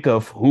pick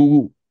of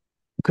who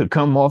could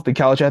come off the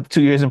couch after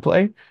 2 years and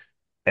play,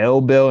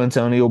 L Bill,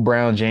 Antonio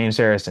Brown, James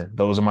Harrison.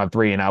 Those are my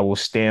three, and I will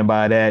stand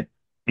by that,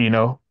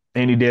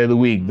 any day of the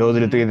week. Those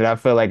are the three Hmm. that I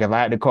feel like if I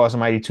had to call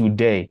somebody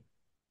today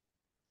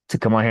to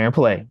come out here and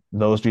play,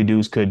 those three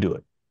dudes could do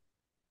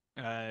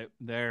it.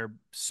 They're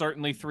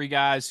certainly three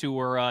guys who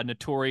were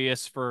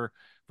notorious for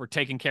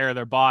taking care of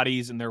their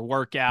bodies and their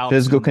workouts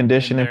Physical and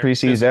conditioning their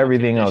precedes physical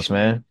everything else,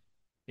 conditioning. man.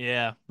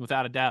 Yeah,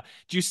 without a doubt.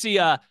 Did you see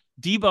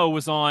Debo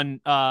was on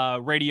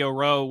Radio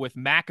Row with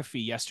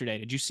McAfee yesterday?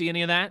 Did you see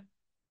any of that?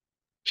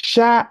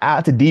 Shout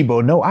out to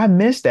Debo. No, I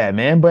missed that,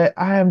 man, but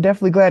I am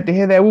definitely glad to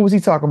hear that. What was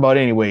he talking about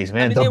anyways, I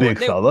man? mean, The big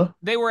fella.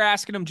 they were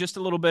asking him just a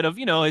little bit of,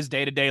 his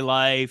day-to-day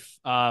life,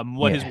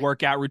 what his Yeah.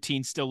 workout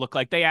routine still looked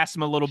like. They asked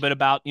him a little bit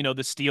about, the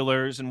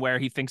Steelers and where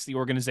he thinks the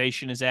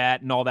organization is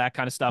at and all that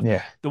kind of stuff.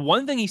 Yeah. The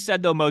one thing he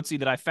said though, Mozi,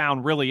 that I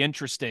found really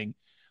interesting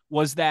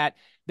was that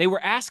they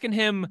were asking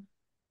him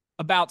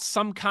about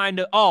some kind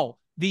of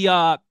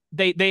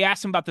they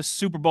asked him about the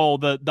Super Bowl,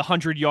 the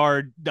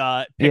 100-yard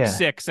pick Yeah.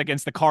 six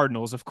against the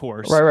Cardinals, of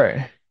course, Right,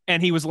 right.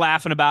 and he was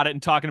laughing about it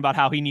and talking about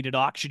how he needed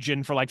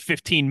oxygen for like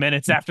 15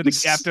 minutes after into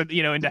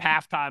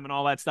halftime and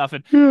all that stuff.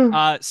 And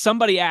Yeah.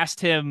 somebody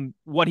asked him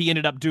what he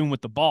ended up doing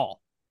with the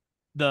ball,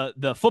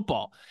 the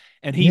football,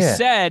 and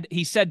Yeah.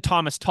 he said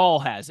Thomas Tall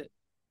has it.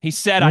 He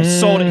said I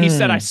sold it. He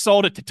said I Mm.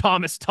 sold it to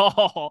Thomas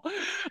Tall. It's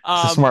a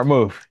um, smart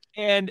move.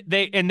 and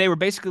they were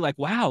basically like,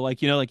 wow,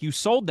 like, like you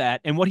sold that.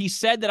 And what he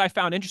said that I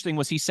found interesting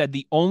was he said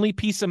the only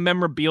piece of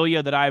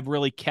memorabilia that I've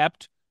really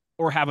kept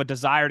or have a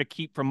desire to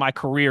keep from my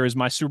career is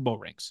my Super Bowl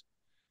rings.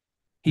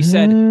 He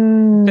said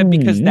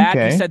because he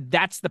Okay. said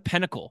that's the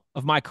pinnacle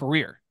of my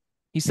career.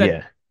 He said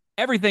Yeah.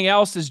 everything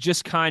else is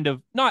just kind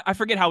of not, I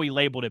forget how he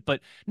labeled it,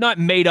 but not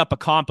made up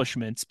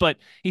accomplishments. But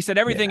he said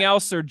everything Yeah.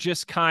 else are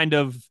just kind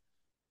of,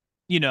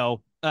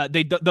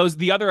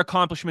 the other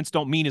accomplishments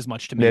don't mean as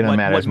much to me. They don't What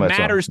matter what as much on.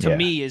 matters to Yeah.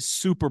 me is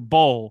Super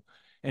Bowl.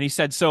 And he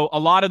said, so a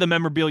lot of the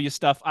memorabilia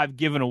stuff I've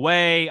given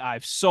away,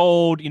 I've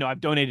sold,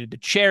 I've donated to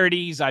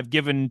charities, I've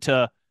given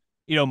to,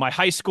 my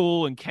high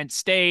school and Kent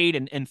State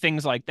and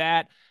things like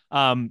that.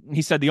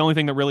 He said the only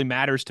thing that really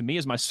matters to me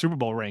is my Super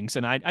Bowl rings.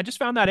 And I just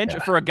found that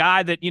interesting Yeah. for a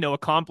guy that,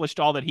 accomplished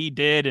all that he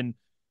did. And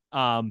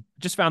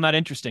just found that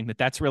interesting that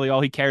that's really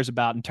all he cares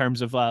about in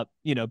terms of,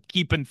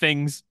 keeping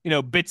things,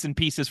 bits and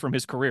pieces from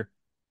his career.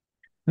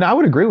 No, I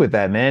would agree with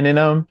that, man. And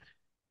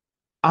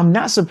I'm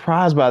not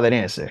surprised by that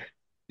answer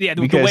Yeah,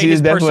 the because way he his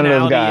is definitely one of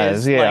those personality guys.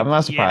 is, Yeah, like, I'm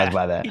not surprised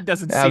yeah, by he that.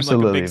 doesn't seem like a big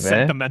Absolutely, man.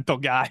 sentimental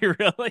guy,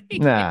 really.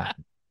 Nah.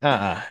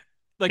 Uh-uh.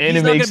 Like, And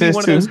he's it not going makes to be sense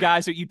one of those too.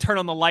 guys that you turn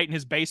on the light in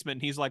his basement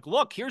and he's like,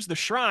 look, here's the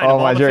shrine of Oh all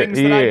my the jerk. things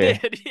that I Yeah.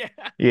 did. Yeah,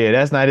 Yeah,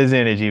 that's not his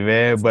energy,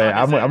 man. that's But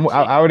not his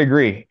I energy. would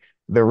agree.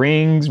 The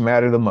rings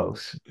matter the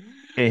most.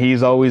 And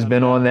he's always Without a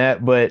been on doubt.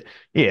 that. But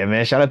yeah,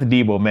 man, shout out to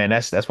Debo, man.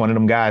 That's one of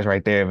them guys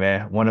right there,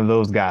 man. One of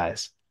those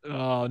guys.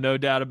 Oh, no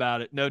doubt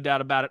about it. No doubt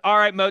about it. All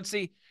right,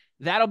 Mozi,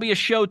 that'll be a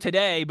show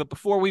today. But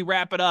before we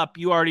wrap it up,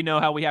 you already know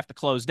how we have to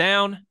close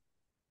down.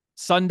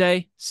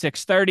 Sunday,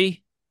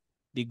 6:30,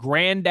 the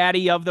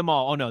granddaddy of them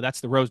all. Oh, no, that's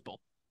the Rose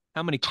Bowl.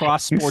 How many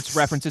cross sports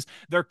references?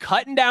 They're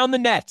cutting down the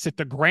nets at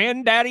the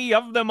granddaddy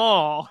of them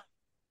all.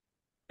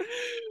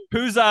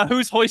 Who's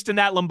hoisting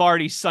that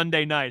Lombardi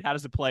Sunday night? How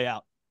does it play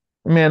out?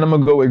 Man, I'm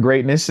gonna go with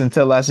greatness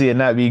until I see it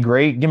not be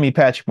great. Give me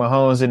Patrick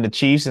Mahomes and the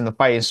Chiefs and the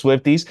Fighting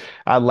Swifties.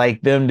 I'd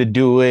like them to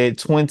do it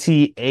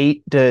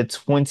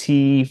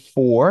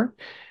 28-24.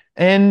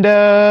 And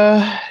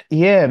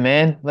yeah,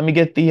 man, let me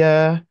get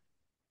the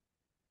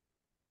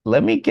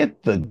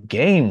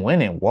game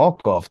winning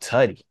walk-off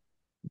tutty.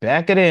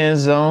 Back of the end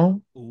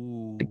zone to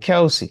Ooh.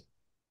 Kelsey.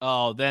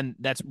 Oh, then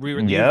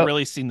you've Yep.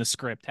 really seen the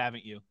script,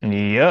 haven't you?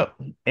 Yep.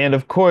 And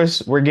of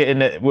course, we're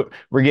getting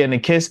a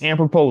kiss and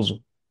proposal.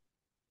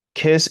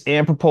 Kiss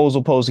and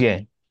proposal post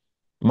game.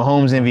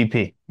 Mahomes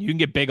MVP. You can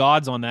get big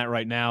odds on that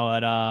right now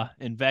at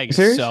in You Vegas.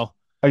 serious? So,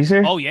 Are you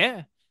serious? oh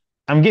yeah.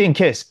 I'm getting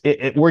Kiss.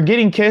 We're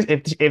getting Kiss.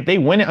 If they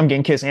win it, I'm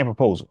getting Kiss and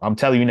proposal. I'm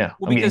telling you now.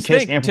 Well, I'm getting because Kiss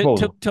think and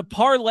proposal. to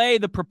parlay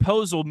the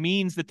proposal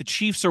means that the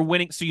Chiefs are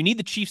winning. So you need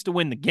the Chiefs to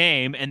win the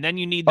game, and then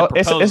you need the Oh,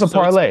 it's proposal. a So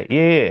parlay. Yeah,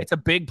 it's a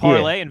big yeah, yeah,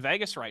 parlay in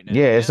Vegas right now.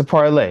 yeah. It's Yeah. a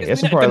parlay. Because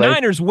It's a if the parlay.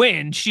 Niners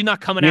win, she's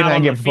not coming You're out not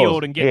on the getting field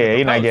proposal. and getting the Yeah,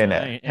 you're not getting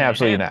proposal. that. Ain't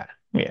Absolutely happening.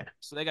 not. Yeah.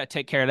 So they got to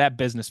take care of that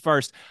business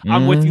first.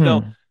 I'm with you though,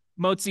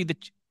 Hmm. Mozi.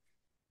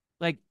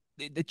 Like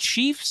the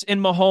Chiefs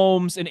and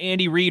Mahomes and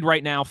Andy Reid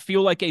right now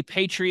feel like a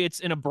Patriots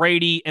and a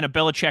Brady and a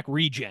Belichick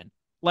regen.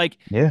 Like,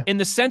 Yeah. in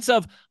the sense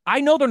of, I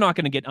know they're not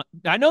going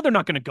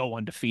to go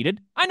undefeated.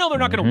 I know they're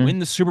not going to Hmm. win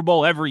the Super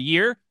Bowl every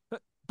year,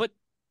 but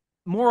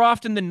more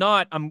often than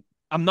not, I'm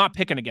not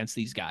picking against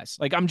these guys.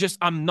 Like, I'm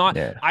not.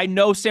 Yeah. I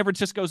know San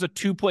Francisco's a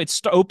 2 point.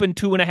 It's open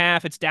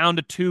 2.5. It's down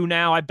to 2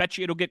 now. I bet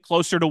you it'll get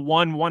closer to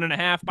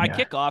 1.5 by Yeah.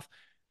 kickoff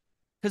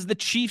because the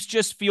Chiefs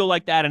just feel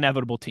like that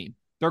inevitable team.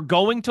 They're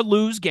going to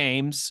lose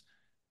games,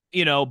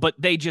 but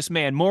they just,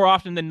 man, more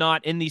often than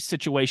not in these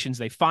situations,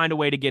 they find a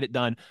way to get it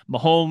done.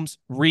 Mahomes,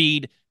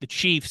 Reed, the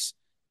Chiefs,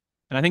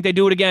 and I think they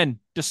do it again,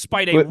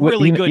 despite a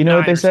really good You know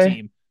what they Niners say?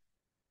 team.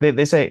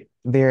 They say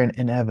they're an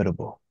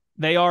inevitable.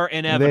 They are They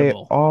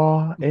inevitable.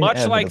 are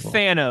Much like inevitable.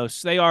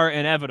 Thanos, they are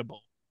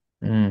inevitable.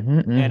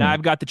 And Hmm.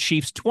 I've got the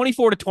Chiefs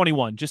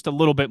 24-21, just a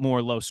little bit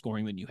more low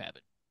scoring than you have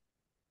it.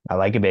 I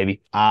like it,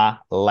 baby. I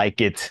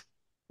like it.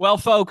 Well,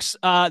 folks,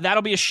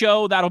 that'll be a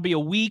show. That'll be a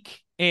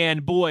week.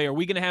 And boy, are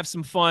we going to have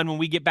some fun when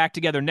we get back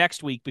together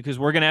next week because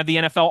we're going to have the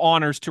NFL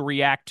honors to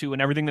react to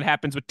and everything that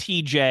happens with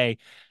TJ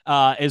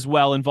as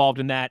well involved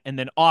in that. And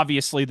then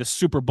obviously the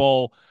Super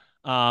Bowl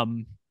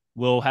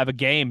will have a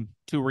game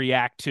to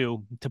react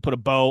to put a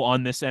bow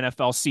on this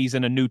NFL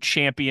season, a new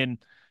champion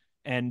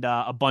and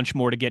a bunch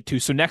more to get to.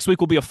 So next week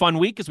will be a fun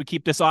week as we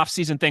keep this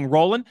off-season thing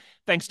rolling.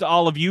 Thanks to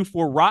all of you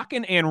for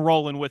rocking and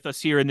rolling with us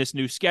here in this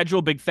new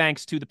schedule. Big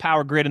thanks to the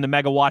Power Grid and the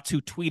Megawatts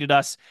who tweeted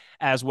us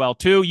as well,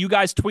 too. You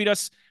guys tweet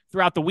us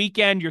throughout the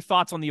weekend, your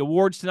thoughts on the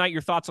awards tonight,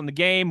 your thoughts on the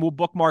game. We'll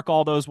bookmark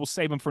all those. We'll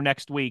save them for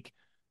next week.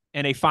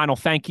 And a final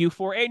thank you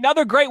for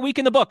another great week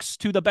in the books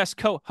to the best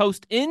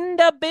co-host in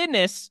the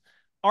business,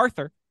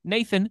 Arthur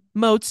Nathan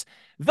Moats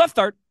the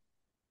third.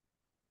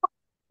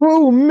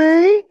 Oh,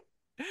 me?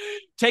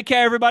 Take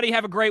care, everybody.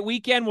 Have a great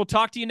weekend. We'll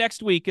talk to you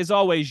next week. As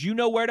always, you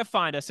know where to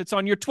find us. It's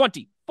on your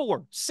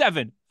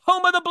 24/7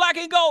 home of the black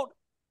and gold.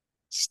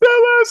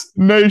 Steelers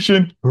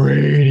Nation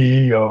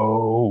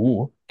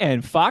Radio.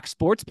 And Fox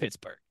Sports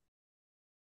Pittsburgh.